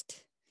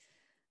coast.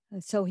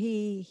 So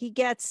he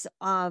gets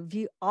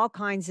all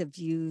kinds of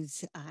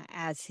views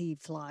as he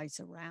flies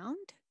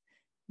around.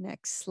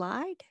 Next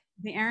slide.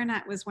 The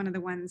aeronaut was one of the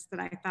ones that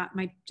I thought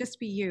might just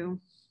be you.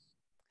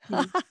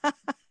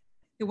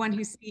 The one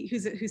who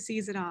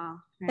sees it all.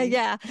 Right?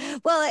 Yeah.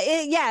 Well,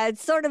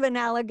 it's sort of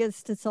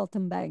analogous to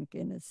Sultan Bank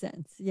in a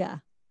sense. Yeah.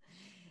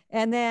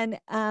 And then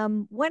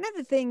one of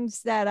the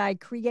things that I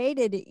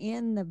created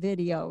in the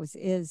videos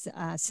is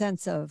a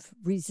sense of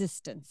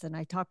resistance. And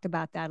I talked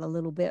about that a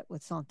little bit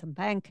with Sultan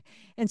Bank.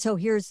 And so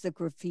here's the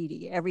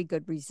graffiti. Every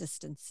good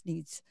resistance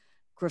needs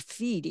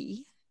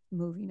graffiti.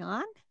 Moving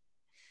on.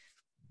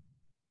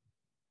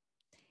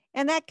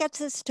 And that gets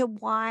us to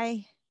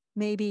why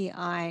maybe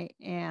I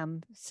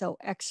am so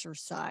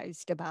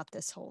exercised about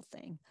this whole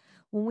thing.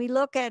 When we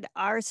look at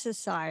our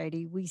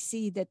society, we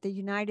see that the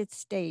United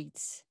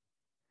States,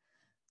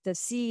 the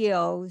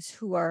CEOs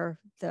who are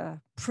the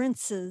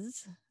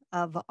princes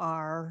of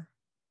our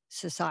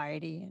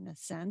society, in a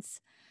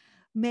sense,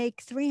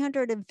 make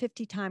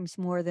 350 times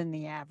more than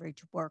the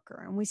average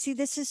worker. And we see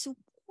this is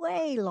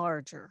way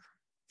larger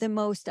than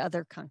most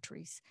other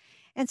countries.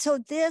 And so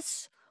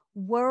this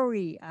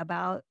worry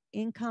about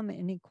income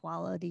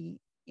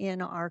inequality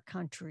in our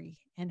country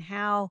and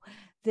how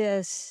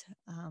this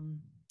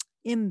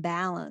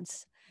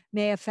imbalance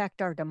may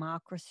affect our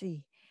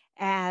democracy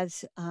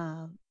as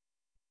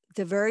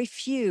the very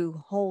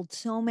few hold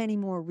so many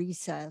more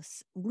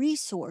resources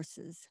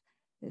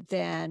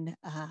than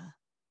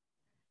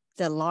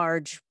the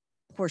large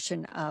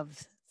portion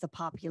of the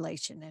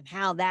population, and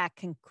how that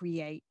can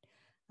create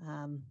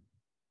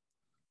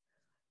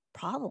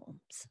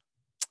problems.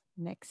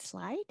 Next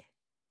slide.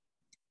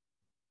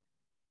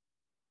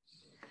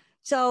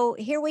 So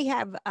here we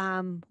have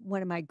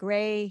one of my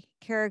Gray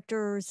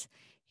characters.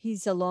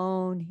 He's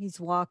alone. He's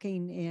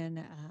walking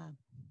in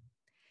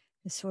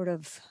this sort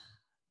of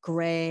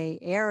gray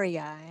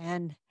area.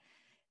 And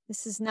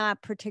this is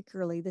not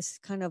particularly, this is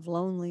kind of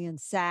lonely and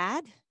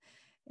sad.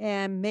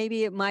 And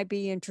maybe it might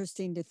be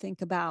interesting to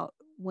think about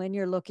when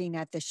you're looking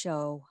at the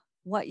show,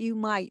 what you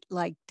might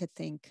like to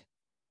think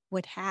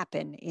would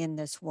happen in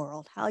this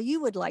world, how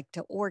you would like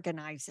to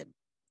organize it.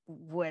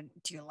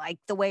 Do you like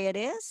the way it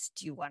is?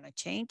 Do you want to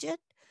change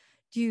it?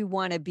 Do you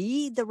want to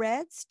be the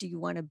Reds? Do you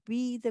want to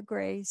be the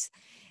Grays?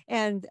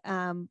 And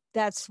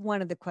that's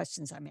one of the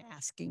questions I'm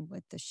asking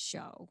with the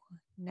show.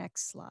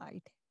 Next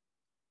slide.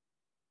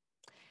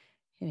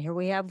 And here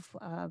we have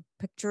a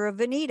picture of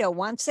Anita.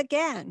 Once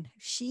again,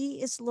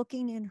 she is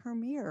looking in her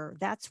mirror.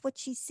 That's what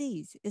she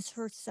sees, is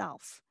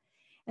herself.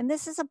 And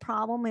this is a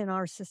problem in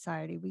our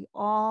society. We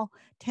all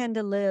tend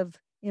to live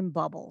in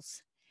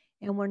bubbles,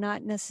 and we're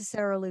not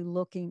necessarily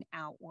looking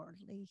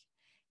outwardly.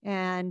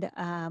 And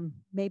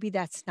maybe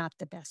that's not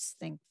the best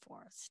thing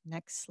for us.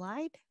 Next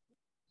slide.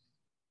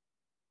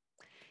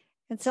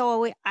 And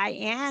so I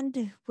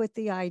end with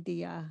the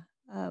idea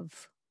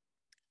of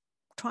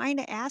trying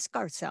to ask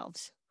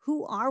ourselves,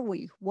 who are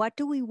we? What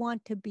do we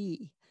want to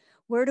be?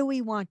 Where do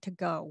we want to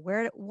go?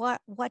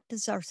 What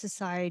does our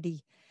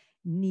society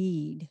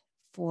need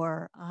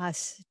for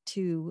us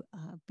to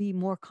be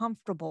more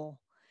comfortable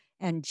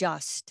and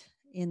just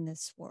in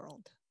this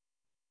world?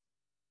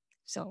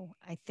 So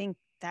I think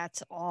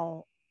that's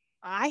all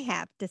I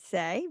have to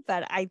say,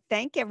 but I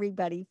thank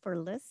everybody for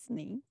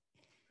listening.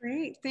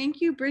 Great, thank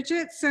you,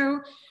 Bridget.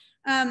 So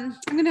I'm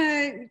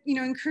gonna,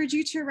 encourage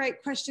you to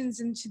write questions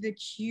into the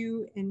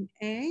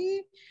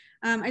Q&A.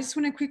 I just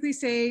want to quickly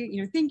say,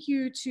 thank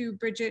you to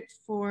Bridget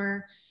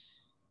for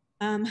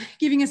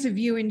giving us a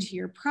view into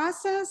your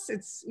process.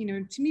 It's,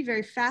 to me,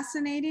 very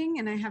fascinating.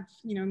 And I have,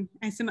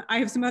 I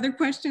have some other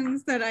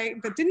questions that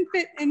didn't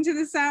fit into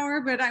this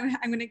hour, but I'm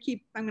going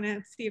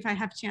to see if I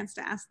have a chance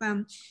to ask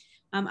them.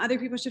 Other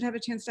people should have a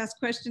chance to ask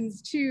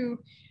questions too.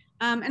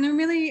 And I'm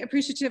really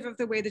appreciative of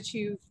the way that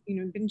you've,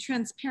 been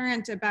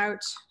transparent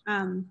about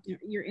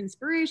your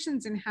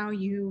inspirations and how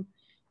you,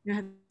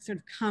 have sort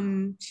of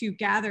come to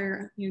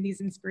gather,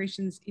 these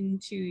inspirations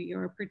into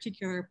your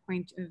particular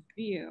point of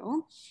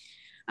view.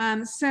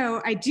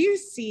 So I do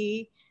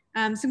see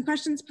some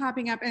questions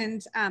popping up,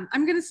 and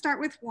I'm going to start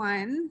with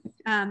one,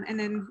 and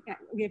then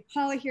we have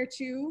Paula here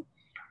too.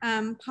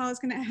 Paula's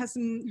going to have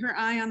her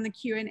eye on the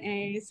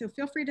Q&A, so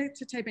feel free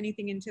to type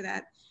anything into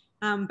that.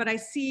 But I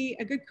see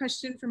a good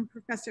question from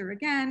Professor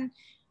again,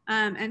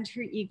 and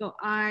her eagle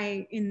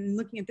eye in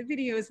looking at the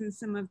videos and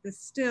some of the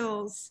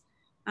stills.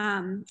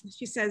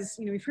 She says,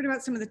 we've heard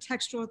about some of the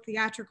textual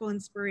theatrical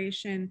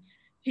inspiration.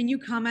 Can you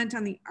comment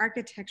on the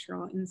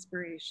architectural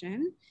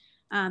inspiration?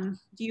 Do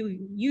you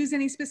use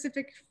any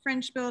specific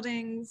French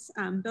buildings,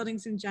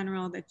 buildings in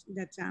general that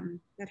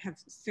have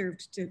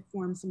served to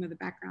form some of the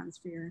backgrounds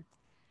for your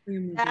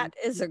movie? That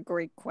is a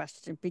great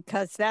question,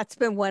 because that's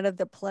been one of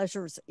the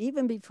pleasures.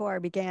 Even before I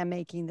began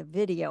making the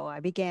video, I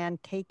began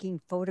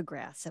taking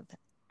photographs of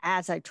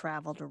as I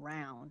traveled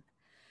around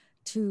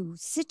to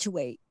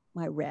situate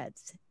my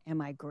reds and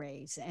my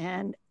grays.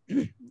 And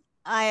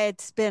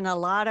it's been a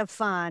lot of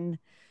fun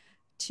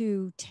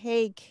to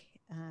take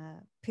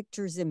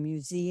pictures in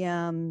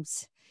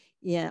museums,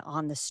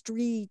 on the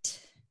street.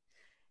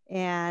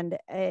 And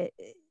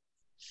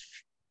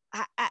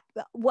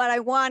what I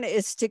want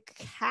is to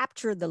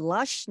capture the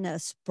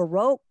lushness,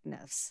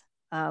 baroqueness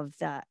of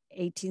the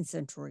 18th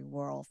century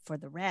world for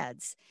the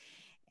reds,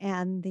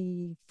 and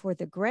for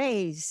the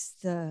grays,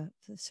 the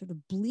sort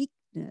of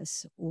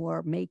bleakness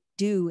or make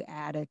do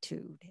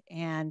attitude.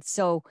 And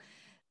so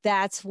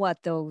that's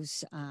what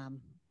those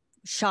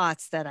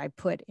shots that I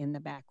put in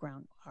the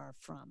background are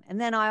from. And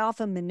then I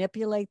often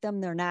manipulate them.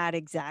 They're not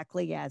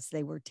exactly as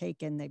they were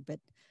taken. They've been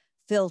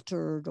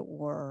filtered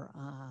or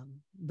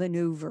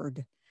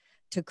maneuvered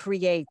to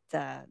create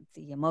the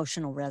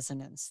emotional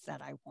resonance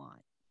that I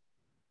want.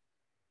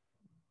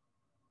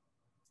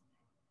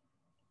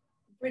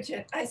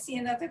 Bridget, I see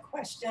another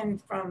question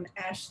from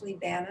Ashley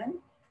Bannon.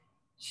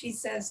 She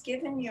says,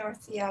 given your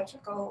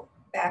theatrical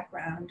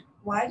background,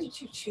 why did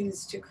you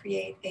choose to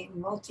create a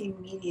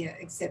multimedia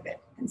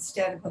exhibit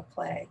instead of a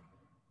play?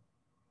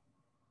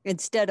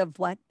 Instead of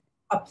what?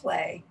 A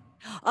play.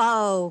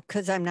 Oh,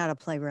 because I'm not a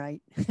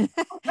playwright.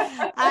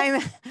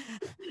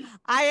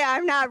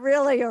 I'm not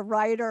really a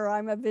writer.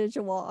 I'm a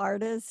visual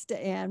artist,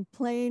 and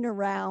playing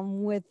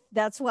around with,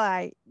 that's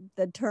why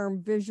the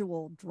term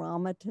visual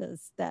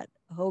dramatist that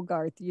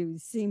Hogarth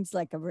used seems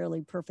like a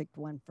really perfect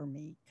one for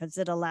me, because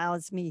it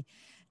allows me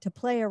to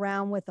play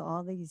around with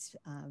all these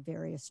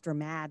various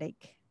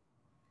dramatic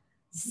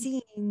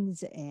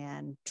scenes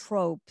and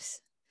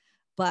tropes,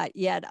 but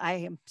yet I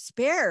am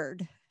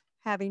spared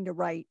having to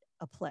write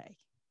a play.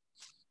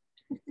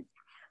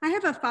 I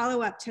have a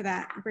follow-up to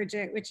that,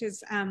 Bridget, which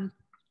is,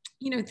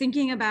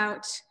 thinking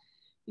about,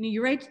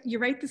 you write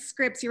the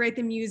scripts, you write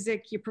the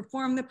music, you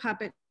perform the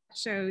puppet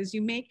shows,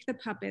 you make the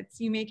puppets,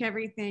 you make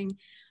everything.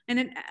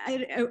 And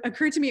it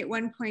occurred to me at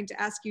one point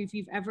to ask you if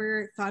you've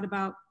ever thought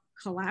about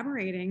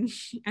collaborating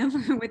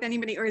ever with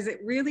anybody, or is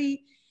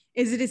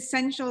it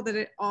essential that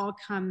it all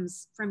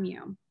comes from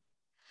you?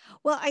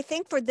 Well, I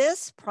think for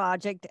this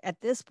project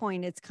at this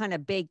point, it's kind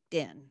of baked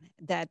in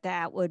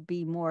that would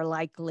be more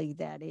likely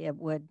that it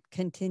would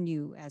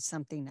continue as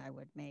something I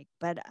would make.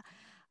 But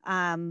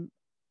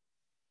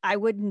I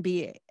wouldn't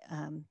be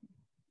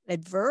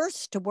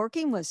adverse to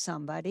working with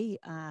somebody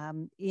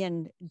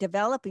in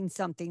developing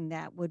something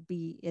that would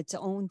be its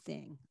own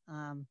thing.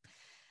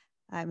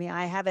 I mean,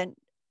 I haven't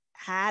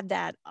had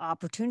that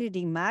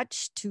opportunity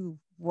much to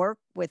work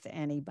with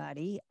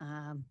anybody,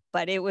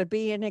 but it would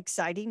be an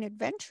exciting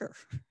adventure.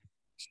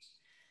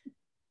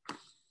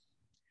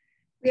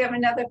 We have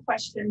another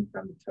question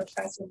from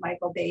Professor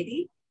Michael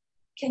Beatty.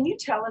 Can you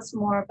tell us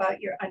more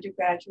about your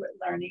undergraduate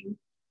learning?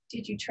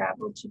 Did you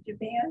travel to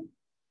Japan?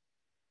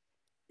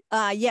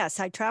 Yes,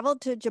 I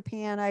traveled to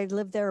Japan. I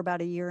lived there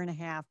about a year and a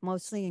half,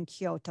 mostly in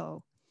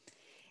Kyoto.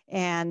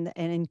 And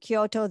in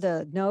Kyoto,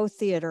 the No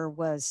Theater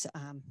was,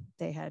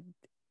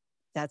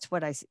 that's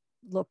what I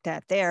looked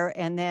at there.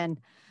 And then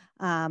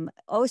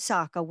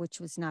Osaka,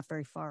 which was not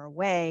very far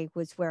away,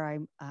 was where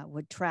I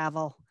would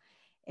travel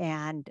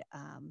and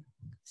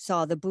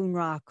saw the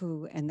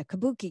Bunraku and the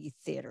Kabuki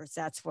theaters.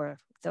 That's where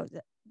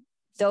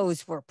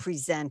those were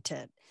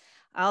presented.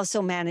 I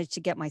also managed to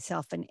get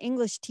myself an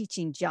English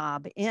teaching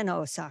job in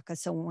Osaka.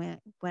 So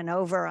when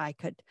over, I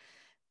could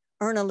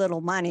earn a little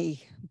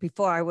money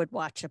before I would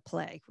watch a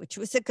play, which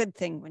was a good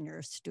thing when you're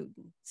a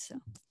student. So,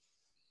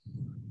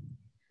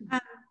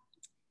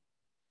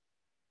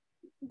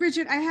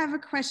 Bridget, I have a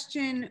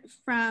question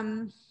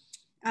from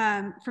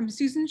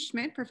Susan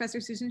Schmidt,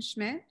 Professor Susan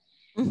Schmidt.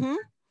 mm-hmm.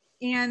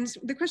 And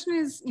the question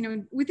is,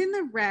 within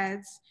the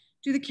reds,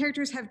 do the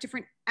characters have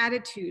different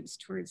attitudes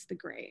towards the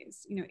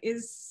grays?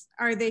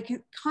 Are they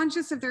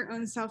conscious of their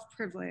own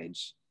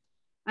self-privilege?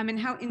 And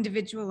how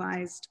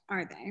individualized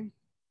are they?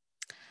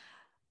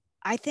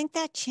 I think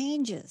that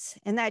changes,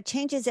 and that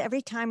changes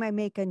every time I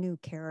make a new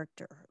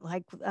character.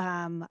 Like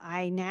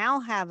I now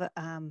have,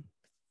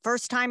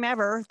 first time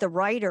ever, the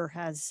writer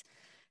has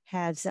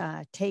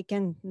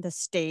taken the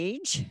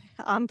stage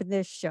on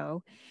this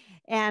show.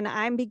 And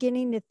I'm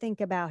beginning to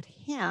think about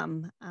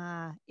him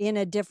in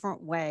a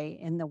different way,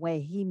 in the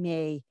way he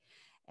may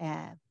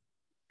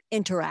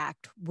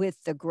interact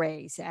with the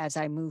grays as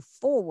I move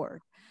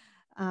forward.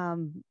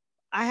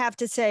 I have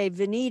to say,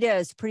 Vanita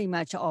is pretty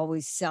much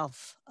always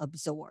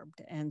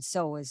self-absorbed, and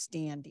so is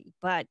Dandy.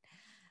 But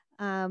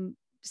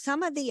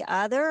some of the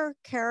other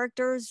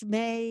characters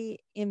may,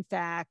 in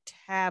fact,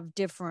 have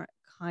different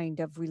kind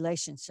of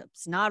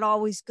relationships, not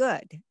always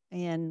good.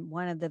 In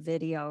one of the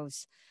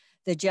videos,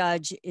 the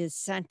judge is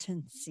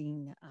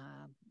sentencing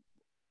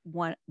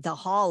the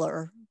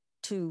hauler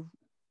to,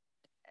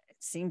 it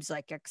seems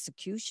like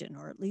execution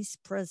or at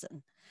least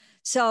prison.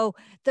 So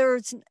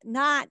there's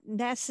not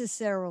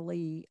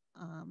necessarily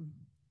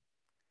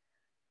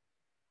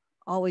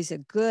always a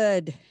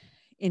good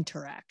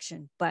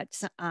interaction,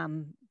 but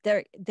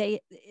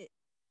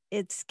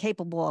it's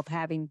capable of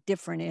having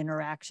different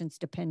interactions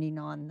depending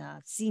on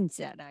the scene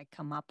set I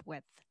come up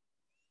with.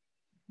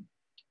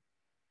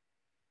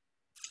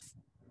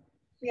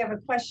 We have a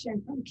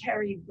question from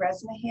Carrie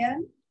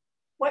Bresnahan.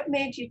 What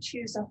made you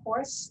choose a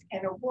horse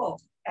and a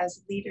wolf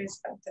as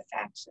leaders of the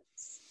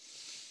factions?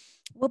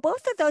 Well,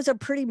 both of those are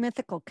pretty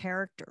mythical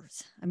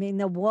characters. I mean,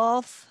 the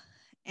wolf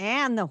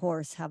and the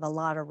horse have a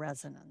lot of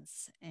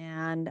resonance.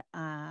 And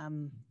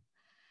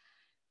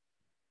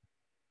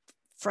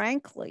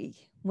frankly,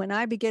 when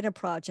I begin a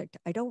project,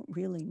 I don't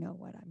really know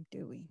what I'm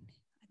doing.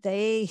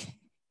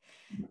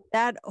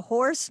 That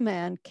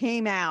horseman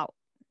came out.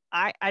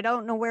 I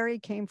don't know where he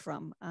came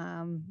from.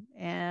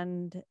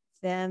 And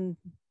then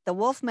the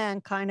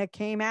wolfman kind of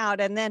came out,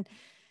 and then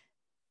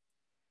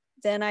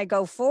I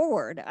go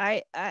forward.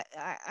 I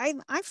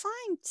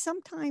find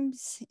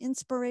sometimes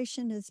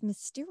inspiration is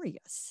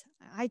mysterious.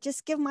 I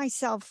just give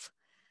myself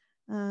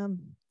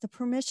the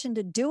permission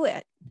to do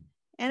it.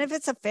 And if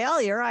it's a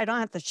failure, I don't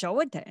have to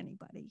show it to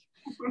anybody.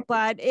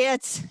 But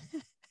it's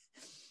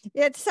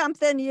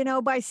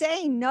something, by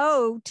saying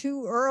no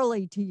too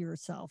early to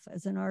yourself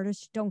as an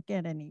artist, you don't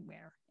get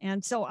anywhere.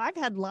 And so I've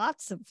had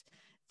lots of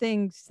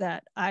things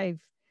that I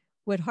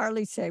would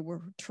hardly say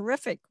were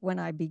terrific when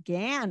I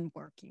began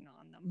working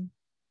on them.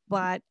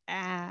 But,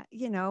 as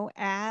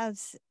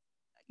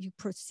you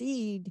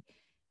proceed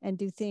and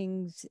do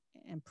things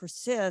and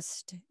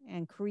persist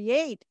and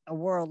create a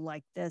world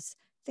like this,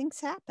 things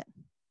happen.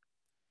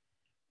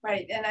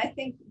 Right, and I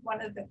think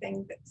one of the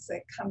things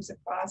that comes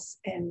across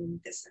in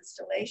this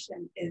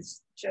installation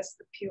is just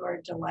the pure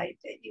delight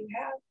that you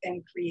have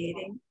in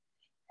creating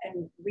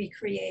and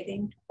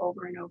recreating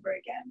over and over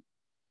again.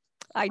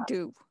 I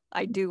do,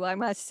 I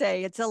must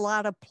say, it's a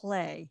lot of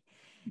play.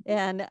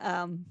 And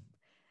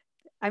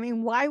I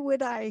mean, why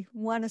would I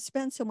want to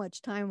spend so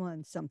much time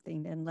on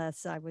something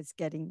unless I was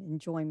getting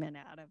enjoyment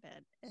out of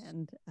it?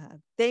 And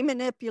they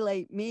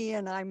manipulate me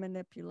and I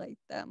manipulate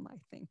them, I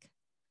think.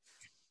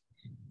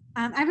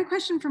 I have a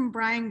question from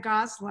Brian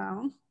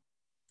Goslow.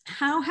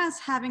 How has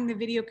having the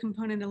video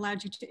component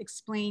allowed you to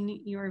explain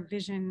your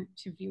vision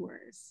to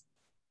viewers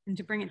and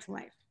to bring it to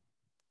life?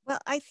 Well,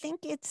 I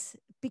think it's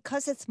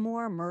because it's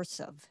more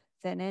immersive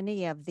than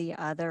any of the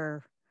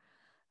other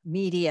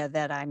media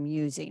that I'm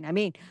using. I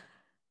mean,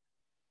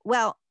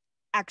 well,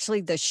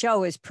 actually the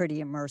show is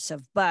pretty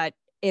immersive, but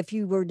if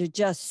you were to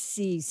just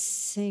see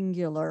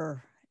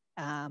singular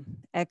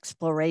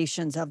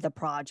explorations of the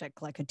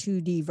project, like a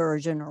 2D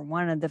version or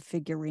one of the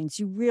figurines,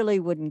 you really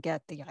wouldn't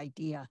get the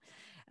idea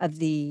of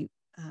the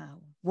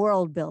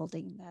world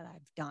building that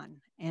I've done.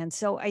 And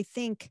so I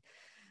think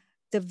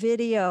the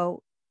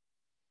video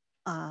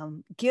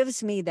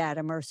gives me that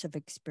immersive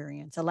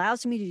experience,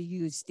 allows me to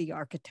use the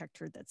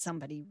architecture that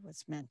somebody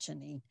was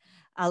mentioning,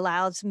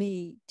 allows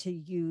me to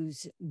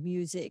use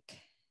music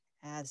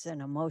as an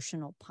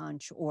emotional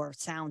punch or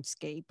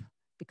soundscape,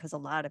 because a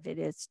lot of it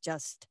is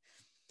just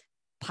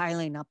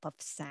piling up of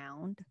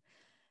sound,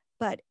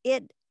 but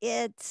it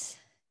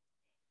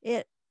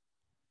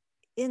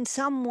in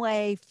some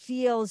way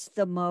feels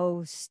the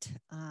most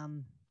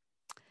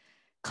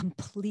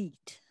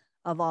complete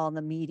of all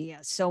the media.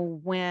 So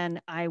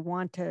when I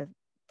want to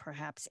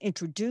perhaps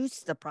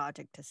introduce the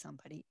project to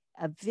somebody,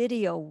 a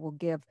video will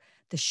give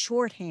the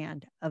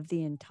shorthand of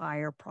the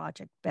entire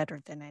project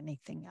better than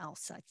anything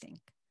else, I think.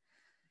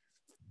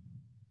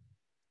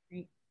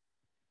 Great.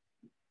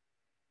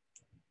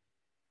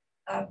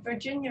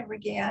 Virginia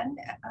Regan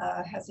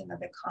has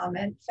another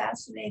comment.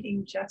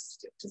 Fascinating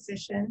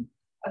juxtaposition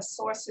of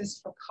sources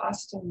for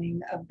costuming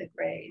of the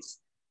Greys.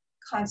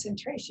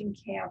 Concentration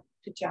camp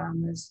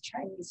pajamas,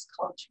 Chinese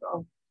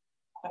cultural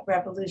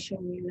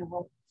revolution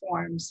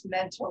uniforms,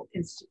 mental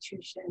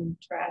institution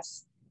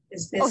dress.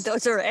 Is this— Oh,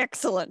 those are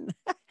excellent.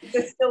 Is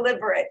this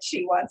deliberate?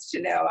 She wants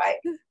to know. I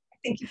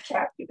think you've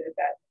captured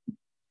that.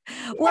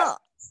 Well,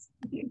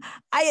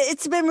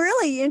 it's been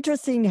really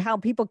interesting how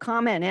people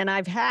comment, and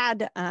I've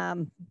had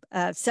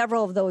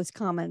several of those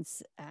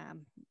comments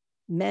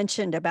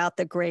mentioned about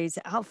the Greys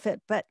outfit,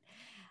 but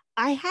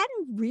I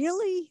hadn't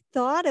really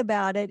thought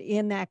about it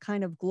in that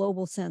kind of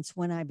global sense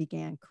when I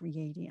began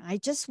creating. I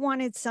just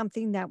wanted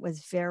something that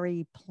was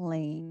very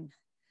plain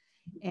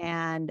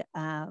and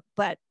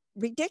but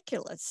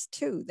ridiculous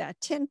too. That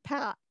tin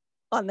pat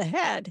on the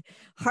head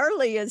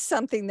hardly is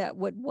something that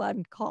would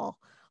one call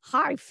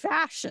high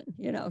fashion,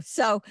 you know.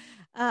 So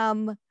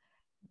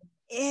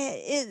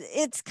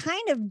it's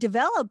kind of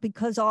developed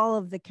because all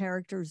of the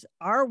characters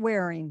are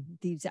wearing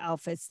these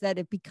outfits that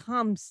it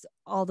becomes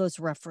all those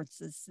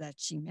references that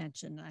she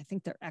mentioned. I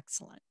think they're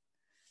excellent.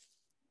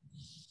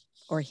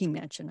 Or he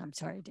mentioned, I'm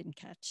sorry, I didn't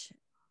catch.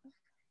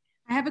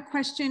 I have a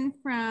question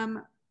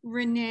from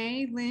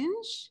Renee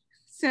Lynch.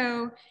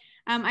 So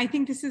I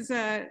think this is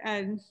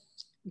I'm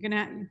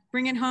gonna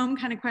bring it home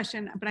kind of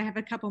question, but I have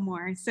a couple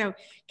more. So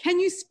can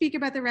you speak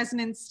about the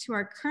resonance to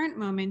our current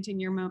moment in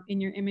your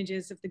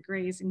images of the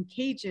Greys in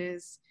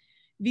cages,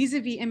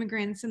 vis-a-vis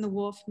immigrants and the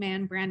wolf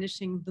man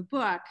brandishing the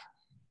book,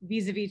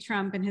 vis-a-vis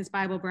Trump and his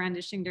Bible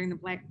brandishing during the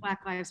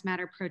Black Lives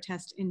Matter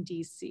protest in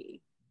DC?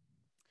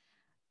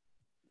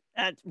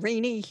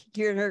 Renee,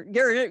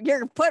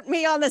 you're putting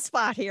me on the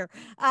spot here.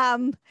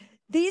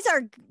 These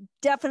are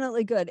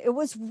definitely good. It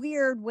was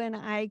weird when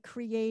I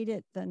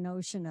created the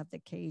notion of the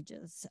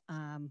cages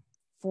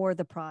for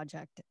the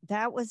project.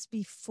 That was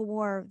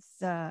before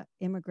the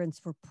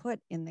immigrants were put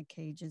in the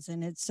cages.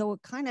 And so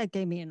it kind of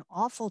gave me an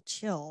awful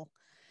chill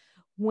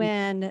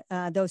when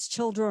those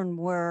children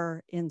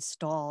were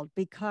installed,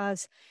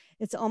 because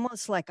it's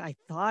almost like I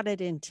thought it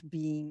into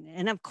being.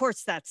 And of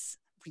course, that's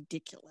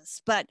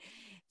ridiculous. But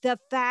the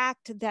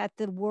fact that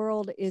the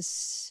world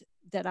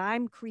that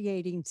I'm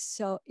creating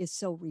is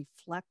so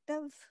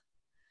reflective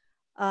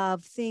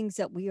of things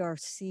that we are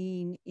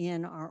seeing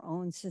in our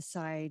own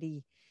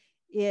society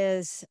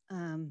is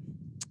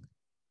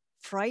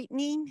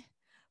frightening,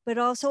 but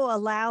also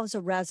allows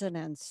a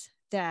resonance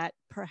that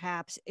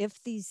perhaps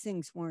if these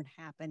things weren't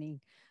happening,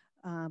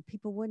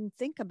 people wouldn't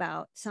think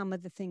about some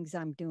of the things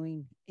I'm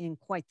doing in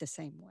quite the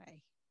same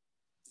way.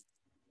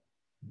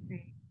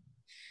 Great.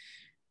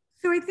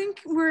 So I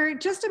think we're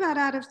just about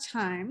out of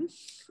time.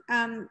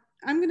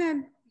 I'm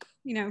gonna,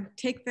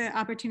 take the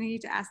opportunity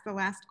to ask the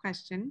last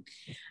question.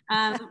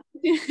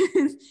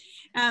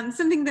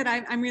 Something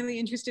that I'm really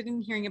interested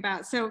in hearing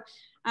about. So,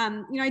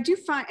 I do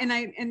find,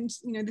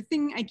 the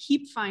thing I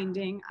keep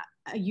finding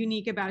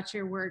unique about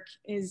your work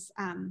is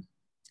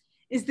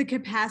the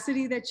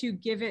capacity that you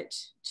give it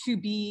to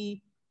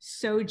be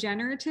so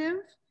generative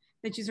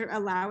that you sort of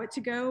allow it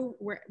to go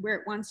where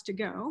it wants to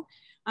go.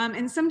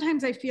 And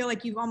sometimes I feel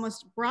like you've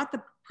almost brought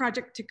the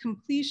project to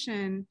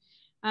completion,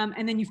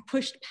 and then you've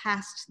pushed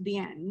past the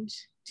end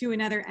to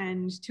another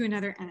end, to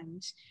another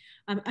end,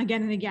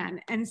 again and again.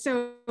 And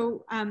so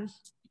I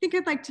think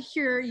I'd like to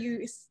hear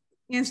you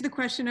answer the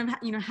question of,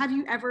 have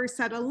you ever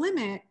set a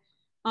limit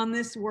on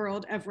this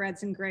world of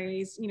reds and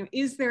grays?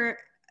 Is there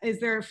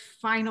a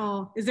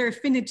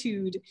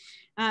finitude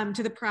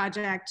to the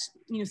project,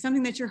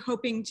 something that you're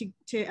hoping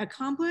to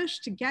accomplish,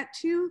 to get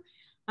to?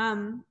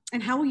 And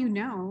how will you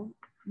know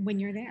when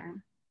you're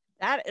there?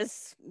 That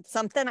is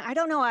something, I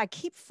don't know, I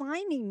keep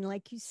finding,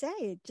 like you say,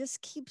 it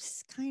just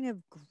keeps kind of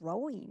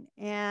growing.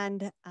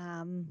 And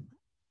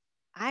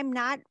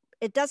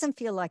it doesn't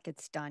feel like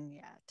it's done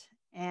yet.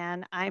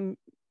 And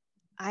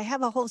I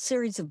have a whole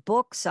series of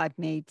books I've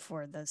made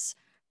for this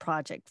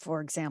project, for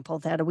example,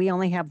 that we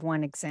only have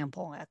one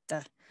example at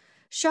the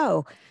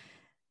show.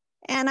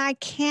 And I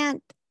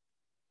can't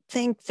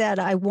think that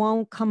I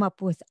won't come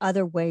up with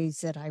other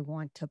ways that I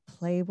want to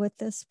play with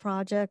this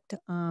project.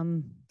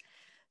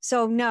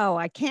 So no,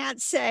 I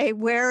can't say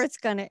where it's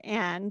going to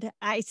end.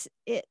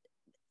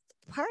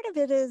 Part of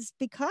it is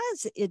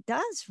because it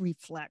does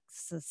reflect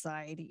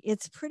society.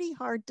 It's pretty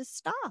hard to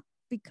stop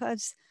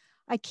because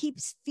I keep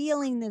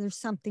feeling that there's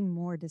something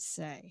more to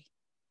say.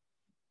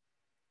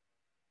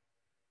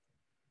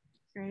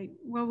 Great.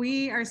 Well,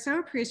 we are so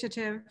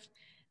appreciative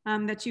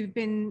that you've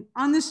been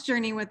on this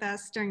journey with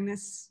us during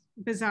this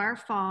bizarre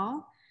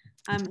fall.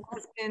 It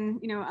has been,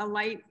 a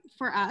light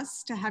for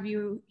us to have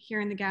you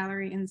here in the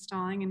gallery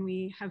installing, and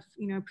we have,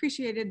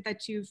 appreciated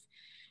that you've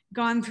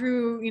gone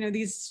through,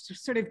 these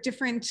sort of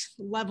different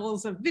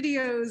levels of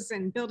videos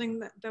and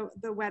building the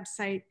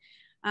website,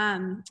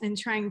 and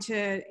trying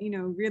to,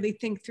 really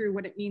think through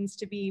what it means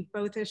to be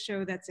both a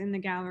show that's in the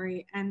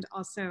gallery and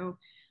also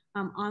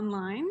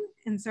online.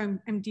 And so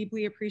I'm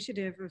deeply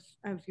appreciative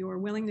of your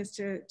willingness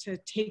to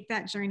take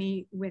that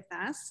journey with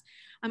us.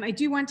 I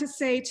do want to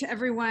say to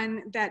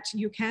everyone that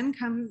you can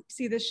come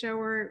see the show.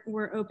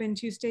 We're open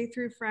Tuesday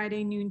through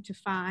Friday, noon to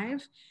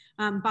 5,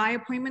 by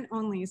appointment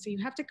only. So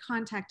you have to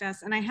contact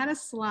us. And I had a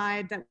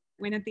slide that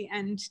went at the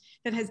end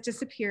that has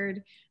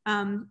disappeared.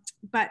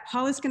 But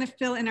Paula's going to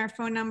fill in our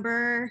phone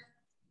number.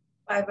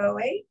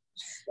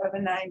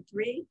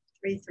 508-793-3356.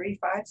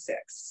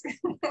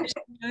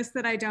 Notice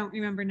that I don't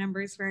remember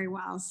numbers very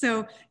well.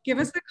 So give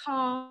us a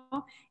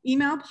call,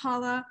 email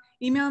Paula,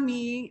 email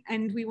me,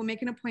 and we will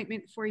make an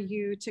appointment for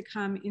you to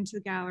come into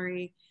the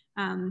gallery.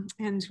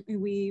 And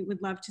we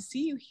would love to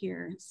see you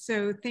here.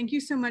 So thank you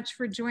so much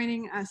for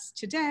joining us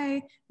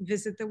today.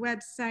 Visit the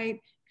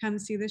website, come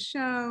see the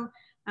show.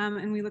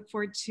 And we look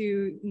forward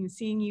to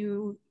seeing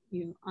you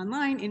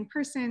online, in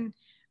person.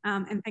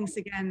 And thanks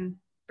again,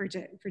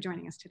 Bridget, for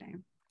joining us today.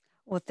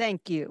 Well,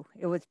 thank you.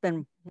 It's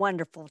been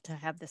wonderful to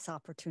have this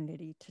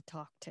opportunity to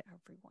talk to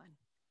everyone.